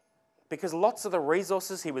 because lots of the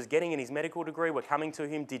resources he was getting in his medical degree were coming to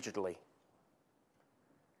him digitally.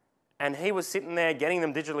 And he was sitting there getting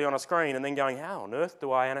them digitally on a screen and then going, how on earth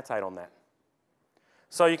do I annotate on that?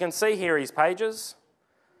 So you can see here his pages.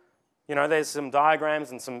 You know, there's some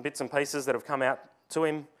diagrams and some bits and pieces that have come out to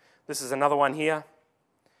him. This is another one here,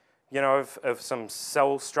 you know, of some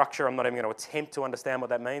cell structure. I'm not even going to attempt to understand what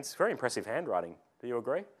that means. It's very impressive handwriting. Do you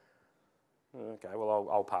agree? Okay, well,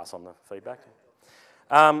 I'll pass on the feedback.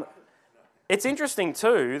 It's interesting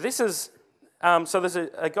too. This is, so there's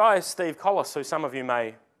a guy, Steve Collis, who some of you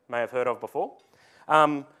may have heard of before.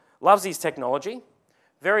 Loves his technology.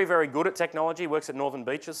 Very, very good at technology. Works at Northern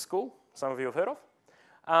Beaches School. Some of you have heard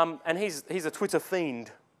of. And he's a Twitter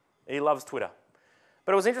fiend. He loves Twitter.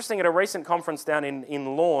 But it was interesting, at a recent conference down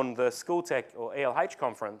in Lorne, the School Tech or ELH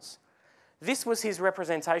conference, this was his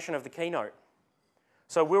representation of the keynote.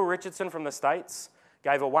 So Will Richardson from the States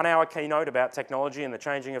gave a 1-hour keynote about technology and the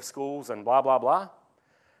changing of schools and blah, blah, blah.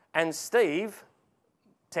 And Steve,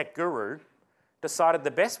 tech guru, decided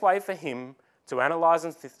the best way for him to analyse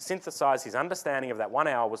and synthesise his understanding of that 1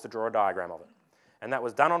 hour was to draw a diagram of it. And that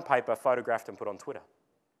was done on paper, photographed and put on Twitter.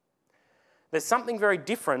 There's something very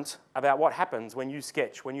different about what happens when you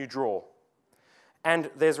sketch, when you draw. And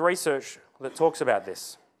there's research that talks about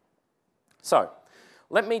this. So,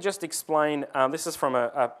 let me just explain, this is from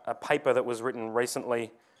a paper that was written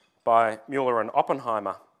recently by Mueller and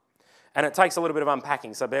Oppenheimer. And it takes a little bit of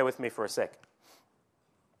unpacking, so bear with me for a sec.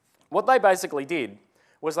 What they basically did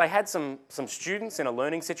was they had some students in a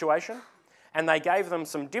learning situation, and they gave them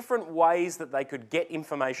some different ways that they could get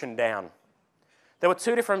information down. There were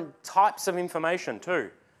 2 different types of information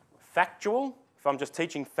too. Factual, if I'm just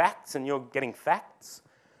teaching facts and you're getting facts,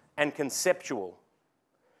 and conceptual.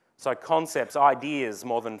 So concepts, ideas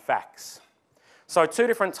more than facts. So 2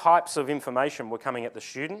 different types of information were coming at the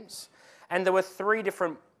students, and there were 3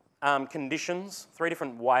 different conditions, 3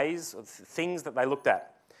 different ways of things that they looked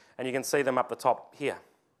at. And you can see them up the top here.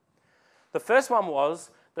 The first one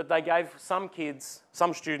was that they gave some kids,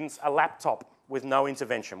 some students, a laptop with no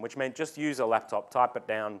intervention, which meant just use a laptop, type it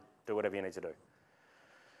down, do whatever you need to do.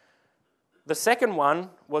 The second one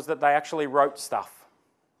was that they actually wrote stuff.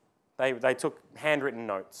 They took handwritten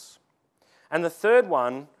notes. And the third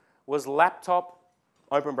one was laptop,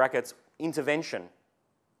 open brackets, intervention,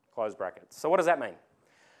 close brackets. So what does that mean?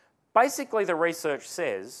 Basically, the research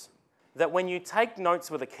says that when you take notes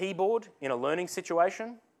with a keyboard in a learning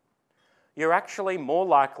situation, you're actually more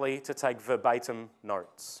likely to take verbatim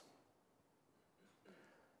notes.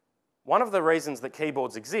 One of the reasons that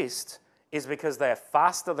keyboards exist is because they are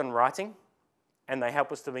faster than writing and they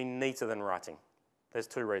help us to be neater than writing. There's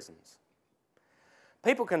 2 reasons.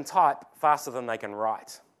 People can type faster than they can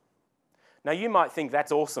write. Now you might think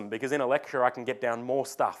that's awesome because in a lecture I can get down more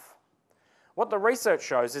stuff. What the research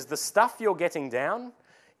shows is the stuff you're getting down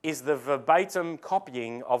is the verbatim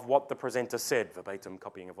copying of what the presenter said. Verbatim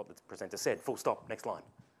copying of what the presenter said. Full stop, next line.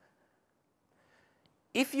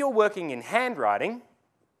 If you're working in handwriting,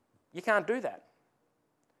 you can't do that.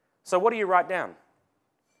 So what do you write down?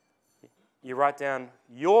 You write down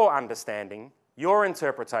your understanding, your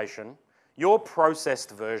interpretation, your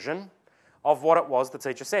processed version of what it was the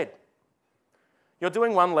teacher said. You're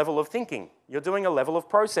doing one level of thinking. You're doing a level of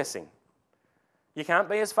processing. You can't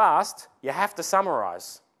be as fast. You have to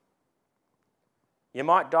summarise. You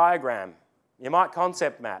might diagram. You might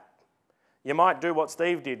concept map. You might do what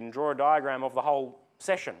Steve did and draw a diagram of the whole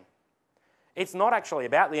session. It's not actually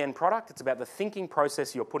about the end product. It's about the thinking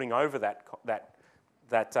process you're putting over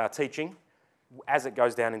that teaching as it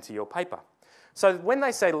goes down into your paper. So when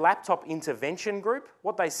they say laptop intervention group,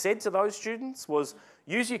 what they said to those students was,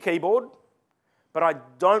 use your keyboard, but I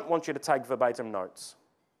don't want you to take verbatim notes.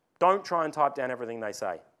 Don't try and type down everything they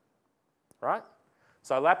say, right?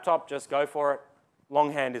 So laptop, just go for it.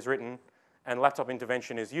 Longhand is written, and laptop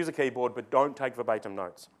intervention is use a keyboard, but don't take verbatim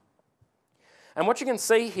notes. And what you can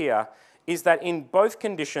see here is that in both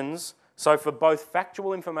conditions, so for both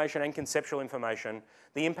factual information and conceptual information,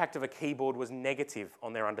 the impact of a keyboard was negative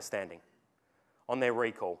on their understanding, on their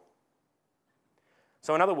recall.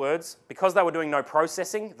 So in other words, because they were doing no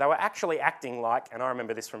processing, they were actually acting like, and I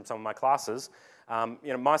remember this from some of my classes,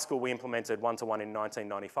 my school, we implemented one-to-one in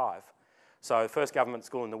 1995. So the first government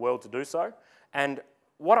school in the world to do so. And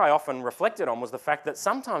what I often reflected on was the fact that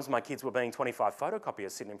sometimes my kids were being 25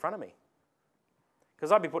 photocopiers sitting in front of me.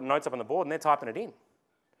 Because I'd be putting notes up on the board and they're typing it in.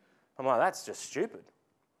 I'm like, that's just stupid.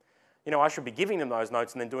 You know, I should be giving them those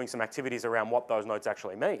notes and then doing some activities around what those notes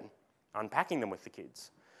actually mean, unpacking them with the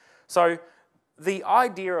kids. So the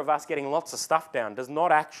idea of us getting lots of stuff down does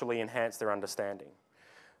not actually enhance their understanding.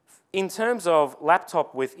 In terms of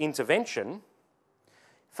laptop with intervention,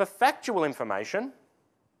 for factual information,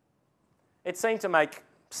 it seemed to make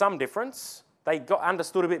some difference. They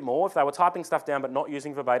understood a bit more if they were typing stuff down but not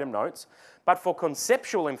using verbatim notes. But for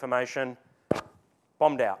conceptual information,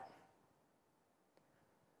 bombed out.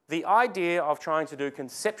 The idea of trying to do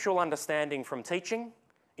conceptual understanding from teaching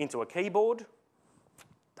into a keyboard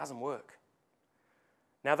doesn't work.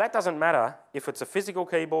 Now that doesn't matter if it's a physical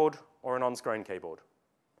keyboard or an on-screen keyboard.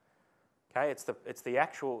 Okay, it's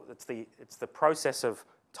the process of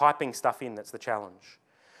typing stuff in that's the challenge.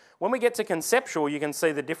 When we get to conceptual, you can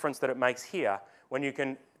see the difference that it makes here when you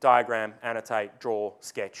can diagram, annotate, draw,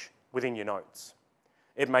 sketch within your notes.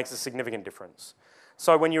 It makes a significant difference.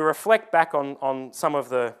 So when you reflect back on some of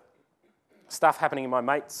the stuff happening in my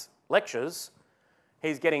mate's lectures,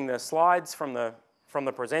 he's getting the slides from the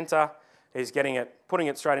presenter, he's getting it, putting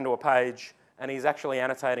it straight into a page, and he's actually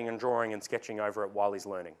annotating and drawing and sketching over it while he's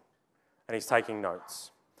learning. And he's taking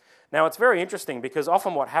notes. Now, it's very interesting because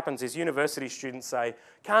often what happens is university students say,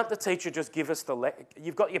 can't the teacher just give us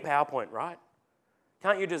you've got your PowerPoint, right?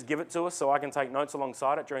 Can't you just give it to us so I can take notes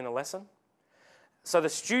alongside it during the lesson? So the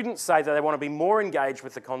students say that they want to be more engaged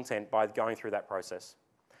with the content by going through that process.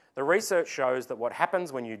 The research shows that what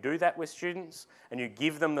happens when you do that with students and you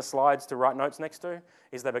give them the slides to write notes next to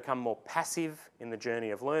is they become more passive in the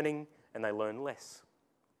journey of learning and they learn less.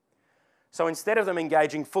 So instead of them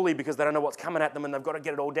engaging fully because they don't know what's coming at them and they've got to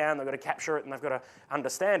get it all down, they've got to capture it and they've got to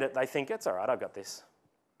understand it, they think, it's all right, I've got this.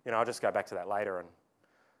 I'll just go back to that later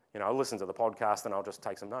and, I'll listen to the podcast and I'll just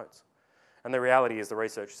take some notes. And the reality is the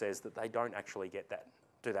research says that they don't actually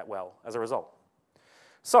do that well as a result.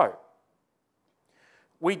 So,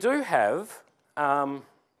 we do have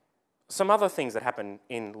some other things that happen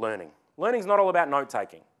in learning. Learning's not all about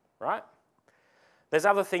note-taking, right? There's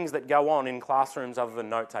other things that go on in classrooms other than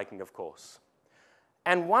note-taking, of course.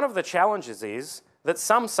 And one of the challenges is that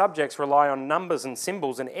some subjects rely on numbers and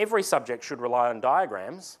symbols, and every subject should rely on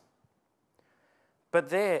diagrams, but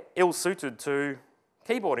they're ill-suited to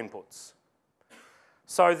keyboard inputs.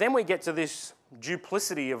 So then we get to this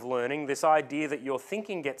duplicity of learning, this idea that your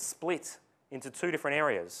thinking gets split into two different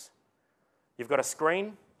areas. You've got a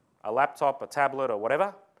screen, a laptop, a tablet, or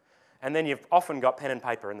whatever, and then you've often got pen and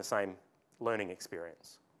paper in the same learning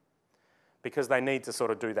experience because they need to sort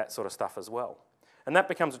of do that sort of stuff as well. And that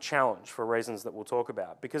becomes a challenge for reasons that we'll talk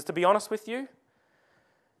about. Because to be honest with you,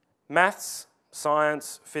 maths,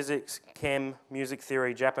 science, physics, chem, music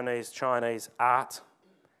theory, Japanese, Chinese, art,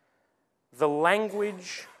 the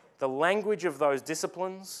language of those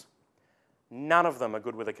disciplines, none of them are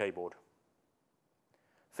good with a keyboard.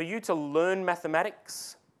 For you to learn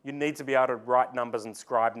mathematics, you need to be able to write numbers and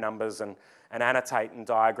scribe numbers and annotate and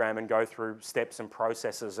diagram and go through steps and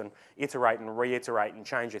processes and iterate and reiterate and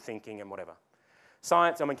change your thinking and whatever.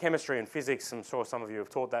 Science, chemistry and physics, I'm sure some of you have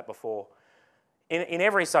taught that before. In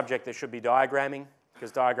every subject there should be diagramming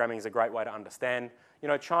because diagramming is a great way to understand.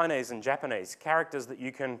 Chinese and Japanese, characters that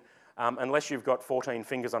you can, unless you've got 14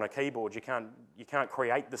 fingers on a keyboard, you can't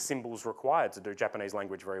create the symbols required to do Japanese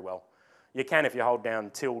language very well. You can if you hold down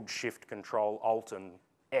tilde, shift, control, alt and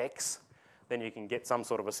X, then you can get some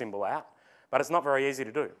sort of a symbol out. But it's not very easy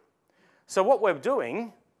to do. So what we're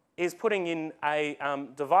doing is putting in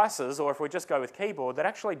devices, or if we just go with keyboard, that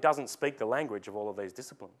actually doesn't speak the language of all of these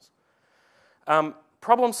disciplines.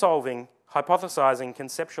 Problem solving, hypothesizing,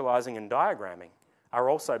 conceptualizing and diagramming are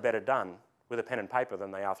also better done with a pen and paper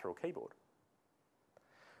than they are through a keyboard.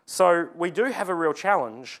 So we do have a real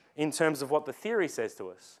challenge in terms of what the theory says to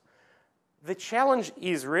us. The challenge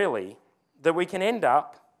is really that we can end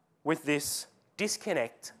up with this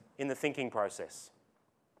disconnect in the thinking process.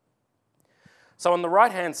 So on the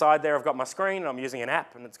right-hand side there, I've got my screen and I'm using an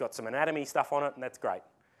app and it's got some anatomy stuff on it and that's great.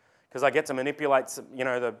 Because I get to manipulate,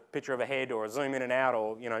 the picture of a head or zoom in and out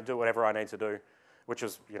or, do whatever I need to do, which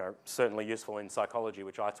is, certainly useful in psychology,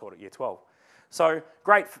 which I taught at year 12. So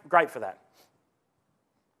great for that.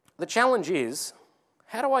 The challenge is,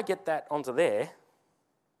 how do I get that onto there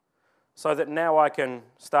so that now I can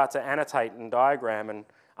start to annotate and diagram and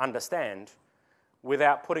understand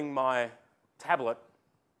without putting my tablet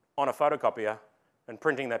on a photocopier and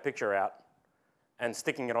printing that picture out and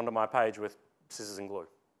sticking it onto my page with scissors and glue.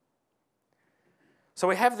 So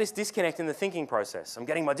we have this disconnect in the thinking process. I'm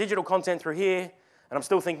getting my digital content through here and I'm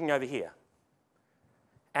still thinking over here.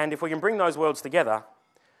 And if we can bring those worlds together,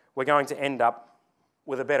 we're going to end up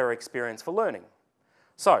with a better experience for learning.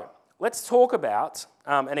 So let's talk about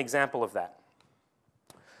an example of that.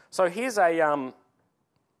 So here's a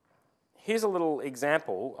little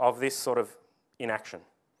example of this sort of in action.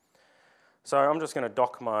 So I'm just going to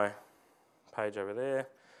dock my page over there.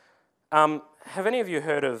 Have any of you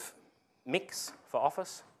heard of Mix for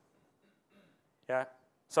Office? Yeah.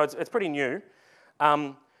 So it's pretty new.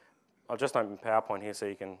 I'll just open PowerPoint here so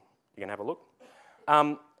you can have a look.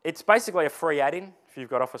 It's basically a free add-in if you've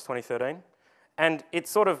got Office 2013. And it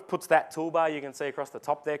sort of puts that toolbar you can see across the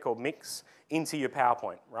top there called Mix into your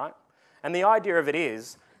PowerPoint, right? And the idea of it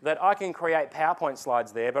is that I can create PowerPoint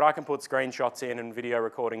slides there, but I can put screenshots in and video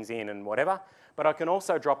recordings in and whatever. But I can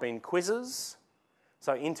also drop in quizzes,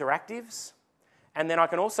 so interactives. And then I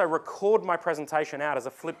can also record my presentation out as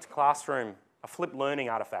a flipped classroom, a flipped learning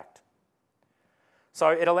artifact. So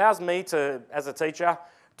it allows me to, as a teacher,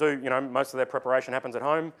 do, most of their preparation happens at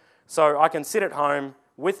home. So I can sit at home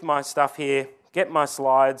with my stuff here, get my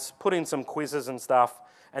slides, put in some quizzes and stuff,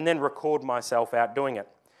 and then record myself out doing it.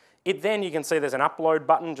 Then you can see there's an upload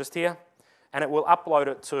button just here, and it will upload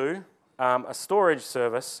it to a storage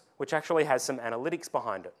service which actually has some analytics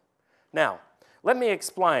behind it. Now, let me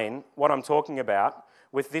explain what I'm talking about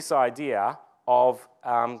with this idea of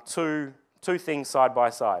two things side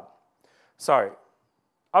by side. So,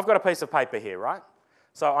 I've got a piece of paper here, right?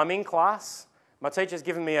 So I'm in class, my teacher's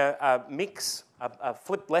given me a mix, a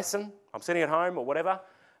flipped lesson, I'm sitting at home or whatever,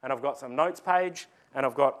 and I've got some notes page, and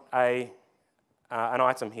I've got an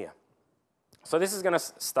item here. So this is going to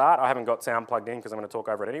start. I haven't got sound plugged in because I'm going to talk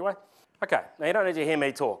over it anyway. Okay, now you don't need to hear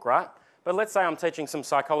me talk, right? But let's say I'm teaching some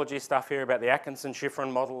psychology stuff here about the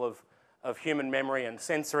Atkinson-Shiffrin model of human memory and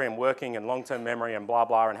sensory and working and long-term memory and blah,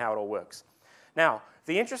 blah, and how it all works. Now,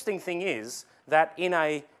 the interesting thing is that in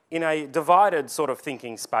a divided sort of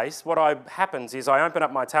thinking space, what happens is I open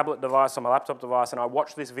up my tablet device or my laptop device and I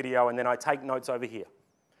watch this video and then I take notes over here.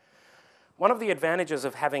 One of the advantages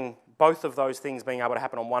of having both of those things being able to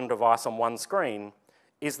happen on one device on one screen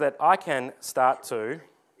is that I can start to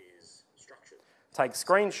take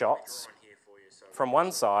screenshots from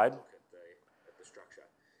one side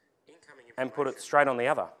and put it straight on the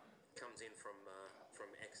other.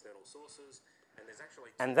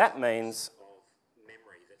 And that means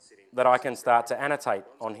that I can start to annotate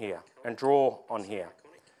on here and draw on here.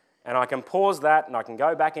 And I can pause that and I can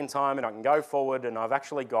go back in time and I can go forward, and I've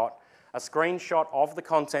actually got a screenshot of the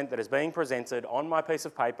content that is being presented on my piece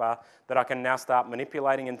of paper that I can now start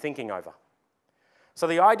manipulating and thinking over. So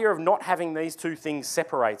the idea of not having these two things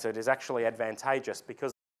separated is actually advantageous,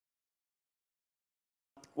 because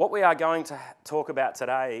what we are going to talk about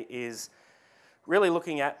today is really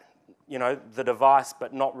looking at the device,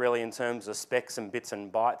 but not really in terms of specs and bits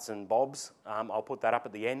and bytes and bobs. I'll put that up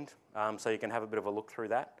at the end so you can have a bit of a look through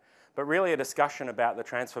that. But really a discussion about the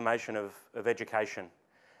transformation of education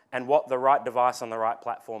and what the right device on the right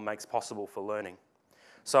platform makes possible for learning.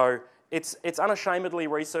 So it's unashamedly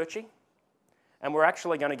researchy, and we're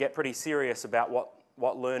actually going to get pretty serious about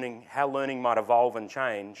how learning might evolve and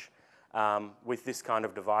change with this kind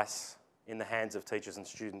of device in the hands of teachers and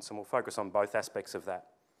students, and we'll focus on both aspects of that.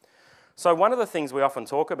 So one of the things we often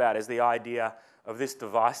talk about is the idea of this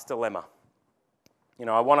device dilemma.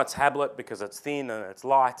 I want a tablet because it's thin and it's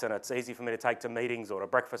light and it's easy for me to take to meetings or to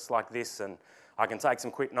breakfast like this, and I can take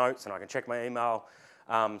some quick notes and I can check my email,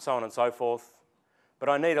 so on and so forth. But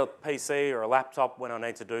I need a PC or a laptop when I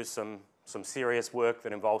need to do some serious work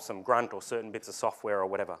that involves some grunt or certain bits of software or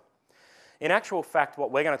whatever. In actual fact,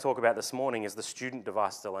 what we're going to talk about this morning is the student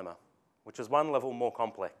device dilemma, which is one level more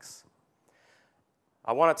complex.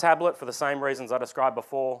 I want a tablet for the same reasons I described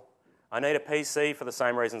before. I need a PC for the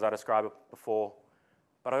same reasons I described before.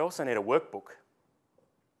 But I also need a workbook.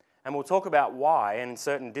 And we'll talk about why, and in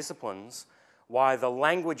certain disciplines, why the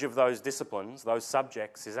language of those disciplines, those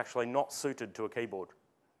subjects, is actually not suited to a keyboard.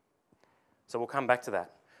 So we'll come back to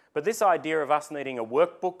that. But this idea of us needing a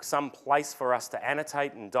workbook, some place for us to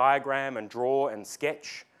annotate and diagram and draw and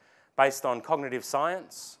sketch based on cognitive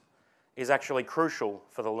science, is actually crucial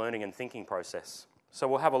for the learning and thinking process. So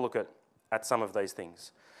we'll have a look at some of these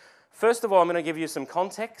things. First of all, I'm going to give you some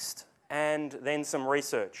context and then some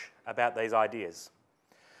research about these ideas.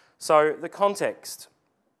 So the context.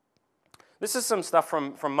 This is some stuff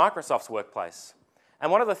from Microsoft's workplace.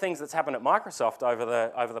 And one of the things that's happened at Microsoft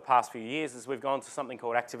over the past few years is we've gone to something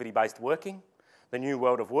called activity-based working, the new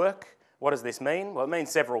world of work. What does this mean? Well, it means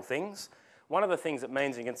several things. One of the things it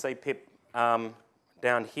means, you can see Pip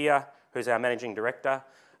down here, who's our managing director,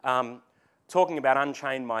 talking about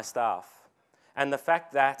unchain my staff. And the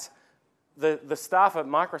fact that the staff at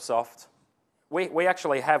Microsoft, we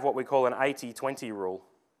actually have what we call an 80-20 rule.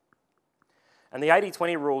 And the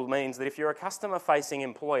 80-20 rule means that if you're a customer-facing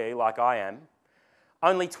employee like I am,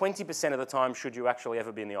 only 20% of the time should you actually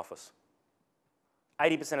ever be in the office.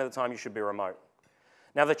 80% of the time you should be remote.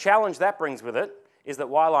 Now the challenge that brings with it is that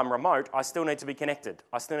while I'm remote, I still need to be connected.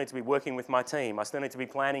 I still need to be working with my team. I still need to be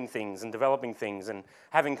planning things and developing things and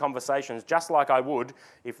having conversations just like I would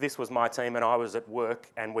if this was my team and I was at work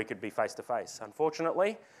and we could be face-to-face.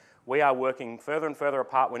 Unfortunately, we are working further and further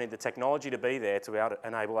apart. We need the technology to be there to be able to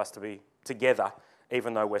enable us to be together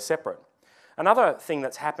even though we're separate. Another thing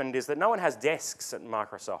that's happened is that no one has desks at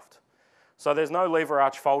Microsoft. So there's no lever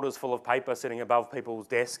arch folders full of paper sitting above people's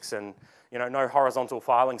desks and no horizontal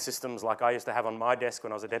filing systems like I used to have on my desk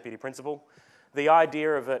when I was a deputy principal. The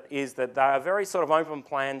idea of it is that they are very sort of open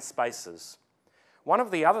plan spaces. One of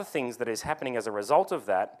the other things that is happening as a result of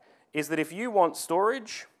that is that if you want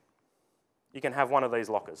storage, you can have one of these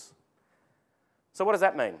lockers. So what does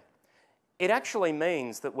that mean? It actually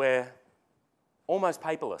means that we're almost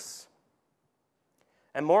paperless.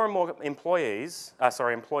 And more employers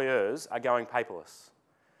are going paperless.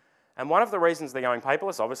 And one of the reasons they're going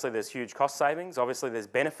paperless, obviously there's huge cost savings, obviously there's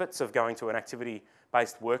benefits of going to an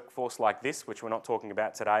activity-based workforce like this, which we're not talking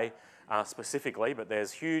about today specifically, but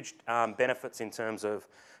there's huge benefits in terms of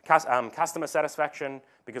customer satisfaction,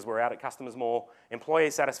 because we're out at customers more,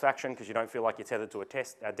 employee satisfaction, because you don't feel like you're tethered to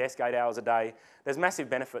a desk 8 hours a day. There's massive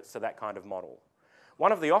benefits to that kind of model.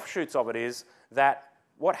 One of the offshoots of it is that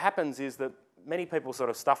what happens is that many people sort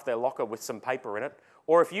of stuff their locker with some paper in it,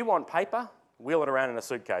 or if you want paper, wheel it around in a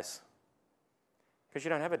suitcase, because you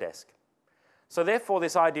don't have a desk. So therefore,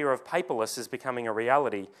 this idea of paperless is becoming a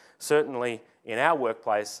reality, certainly in our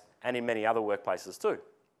workplace and in many other workplaces too.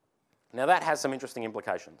 Now that has some interesting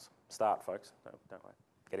implications. Start, folks. Don't worry.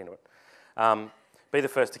 Get into it. Be the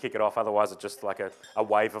first to kick it off, otherwise it's just like a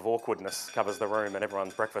wave of awkwardness covers the room and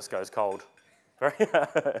everyone's breakfast goes cold.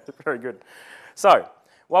 Very good. So,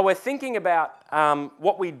 while we're thinking about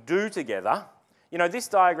what we do together, this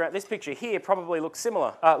diagram, this picture here probably looks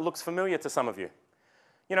familiar to some of you.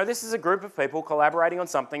 This is a group of people collaborating on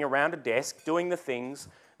something around a desk, doing the things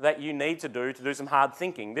that you need to do some hard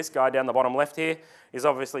thinking. This guy down the bottom left here is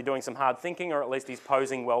obviously doing some hard thinking, or at least he's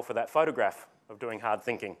posing well for that photograph of doing hard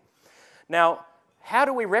thinking. Now, how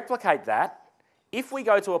do we replicate that? If we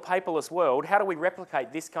go to a paperless world, how do we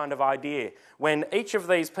replicate this kind of idea when each of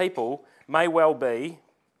these people may well be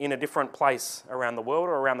in a different place around the world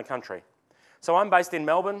or around the country? So I'm based in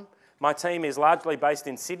Melbourne. My team is largely based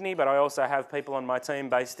in Sydney, but I also have people on my team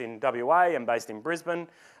based in WA and based in Brisbane.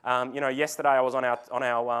 Yesterday I was on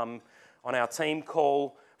our team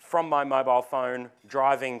call from my mobile phone,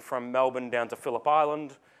 driving from Melbourne down to Phillip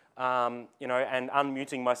Island, and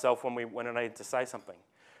unmuting myself when I needed to say something.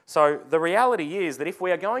 So the reality is that if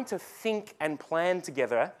we are going to think and plan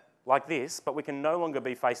together like this, but we can no longer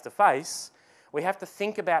be face-to-face, we have to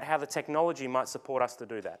think about how the technology might support us to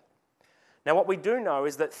do that. Now, what we do know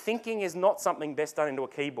is that thinking is not something best done into a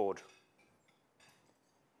keyboard.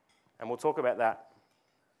 And we'll talk about that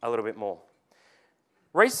a little bit more.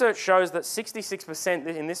 Research shows that 66%,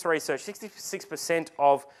 in this research, 66%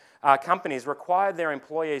 of companies required their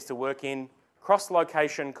employees to work in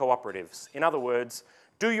cross-location cooperatives. In other words,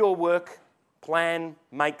 do your work, plan,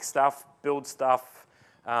 make stuff, build stuff,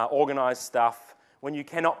 organise stuff, when you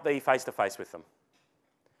cannot be face-to-face with them.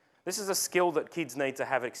 This is a skill that kids need to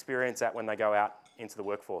have experience at when they go out into the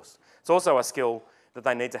workforce. It's also a skill that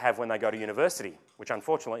they need to have when they go to university, which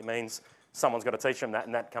unfortunately means someone's got to teach them that,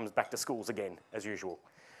 and that comes back to schools again, as usual.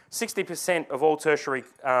 60% of all tertiary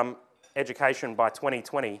education by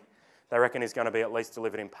 2020, they reckon, is going to be at least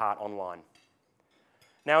delivered in part online.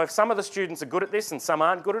 Now, if some of the students are good at this and some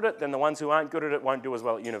aren't good at it, then the ones who aren't good at it won't do as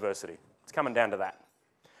well at university. It's coming down to that.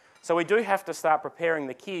 So we do have to start preparing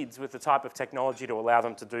the kids with the type of technology to allow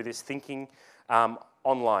them to do this thinking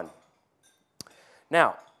online.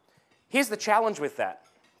 Now, here's the challenge with that.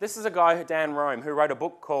 This is a guy, Dan Rome, who wrote a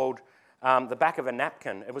book called The Back of a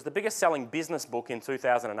Napkin. It was the biggest selling business book in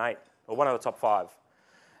 2008, or one of the top 5.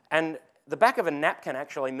 And the back of a napkin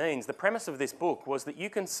actually means, the premise of this book was that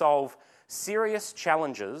you can solve serious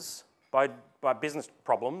challenges by business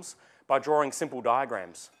problems by drawing simple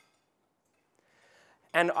diagrams.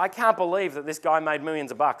 And I can't believe that this guy made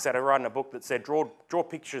millions of bucks out of writing a book that said, draw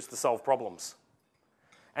pictures to solve problems.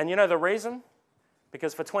 And you know the reason?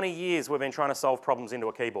 Because for 20 years we've been trying to solve problems into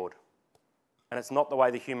a keyboard. And it's not the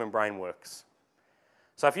way the human brain works.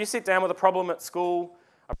 So if you sit down with a problem at school,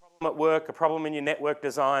 a problem at work, a problem in your network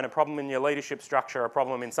design, a problem in your leadership structure, a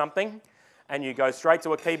problem in something, and you go straight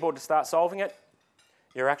to a keyboard to start solving it,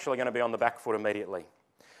 you're actually going to be on the back foot immediately.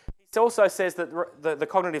 It also says that the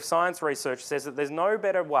cognitive science research says that there's no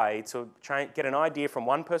better way to get an idea from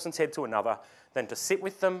one person's head to another than to sit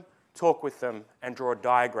with them, talk with them, and draw a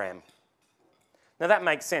diagram. Now that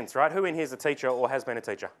makes sense, right? Who in here is a teacher or has been a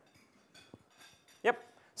teacher? Yep.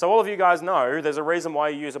 So all of you guys know there's a reason why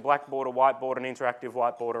you use a blackboard, a whiteboard, an interactive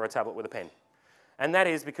whiteboard, or a tablet with a pen. And that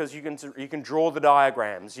is because you can draw the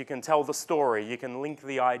diagrams, you can tell the story, you can link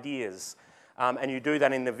the ideas, and you do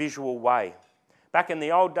that in a visual way. Back in the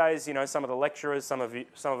old days, you know, some of the lecturers, some of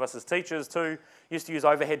us as teachers too, used to use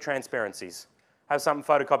overhead transparencies. Have something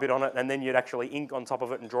photocopied on it, and then you'd actually ink on top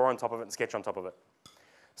of it and draw on top of it and sketch on top of it.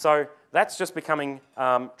 So that's just becoming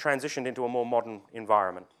transitioned into a more modern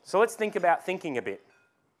environment. So let's think about thinking a bit.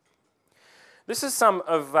 This is some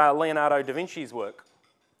of Leonardo da Vinci's work.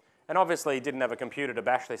 And obviously he didn't have a computer to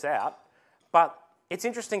bash this out, but it's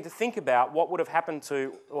interesting to think about what would have happened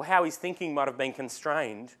to, or how his thinking might have been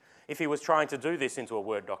constrained if he was trying to do this into a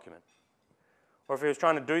Word document. Or if he was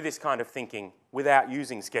trying to do this kind of thinking without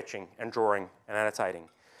using sketching and drawing and annotating.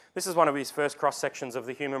 This is one of his first cross-sections of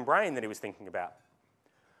the human brain that he was thinking about,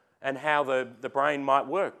 and how the brain might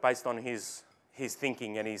work based on his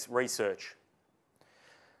thinking and his research.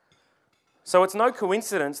 So it's no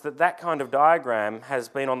coincidence that that kind of diagram has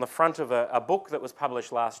been on the front of a book that was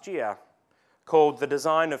published last year called The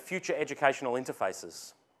Design of Future Educational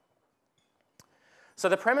Interfaces. So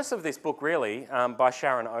the premise of this book really, by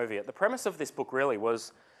Sharon Oviatt, the premise of this book really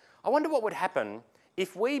was, I wonder what would happen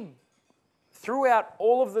if we threw out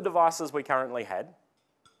all of the devices we currently had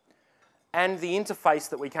and the interface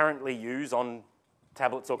that we currently use on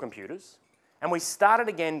tablets or computers, and we started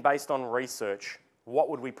again based on research. What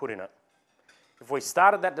would we put in it? If we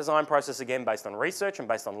started that design process again based on research and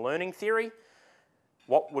based on learning theory,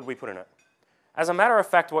 what would we put in it? As a matter of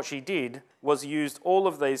fact, what she did was used all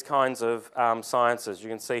of these kinds of sciences. You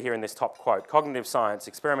can see here in this top quote: cognitive science,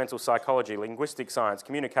 experimental psychology, linguistic science,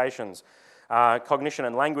 communications, cognition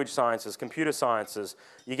and language sciences, computer sciences.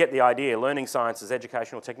 You get the idea, learning sciences,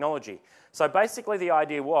 educational technology. So basically the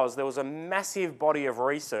idea was there was a massive body of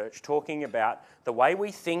research talking about the way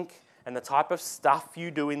we think and the type of stuff you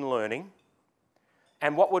do in learning,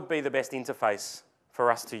 and what would be the best interface for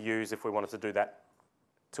us to use if we wanted to do that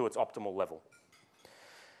to its optimal level.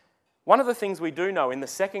 One of the things we do know in the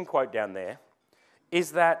second quote down there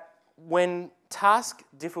is that when task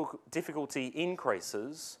difficulty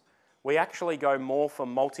increases, we actually go more for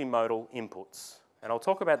multimodal inputs. And I'll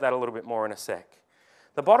talk about that a little bit more in a sec.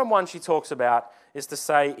 The bottom one she talks about is to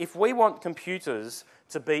say, if we want computers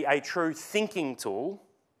to be a true thinking tool,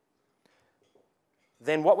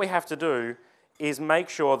 then what we have to do is make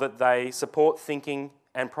sure that they support thinking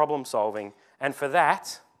and problem solving. And for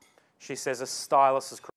that, she says a stylus is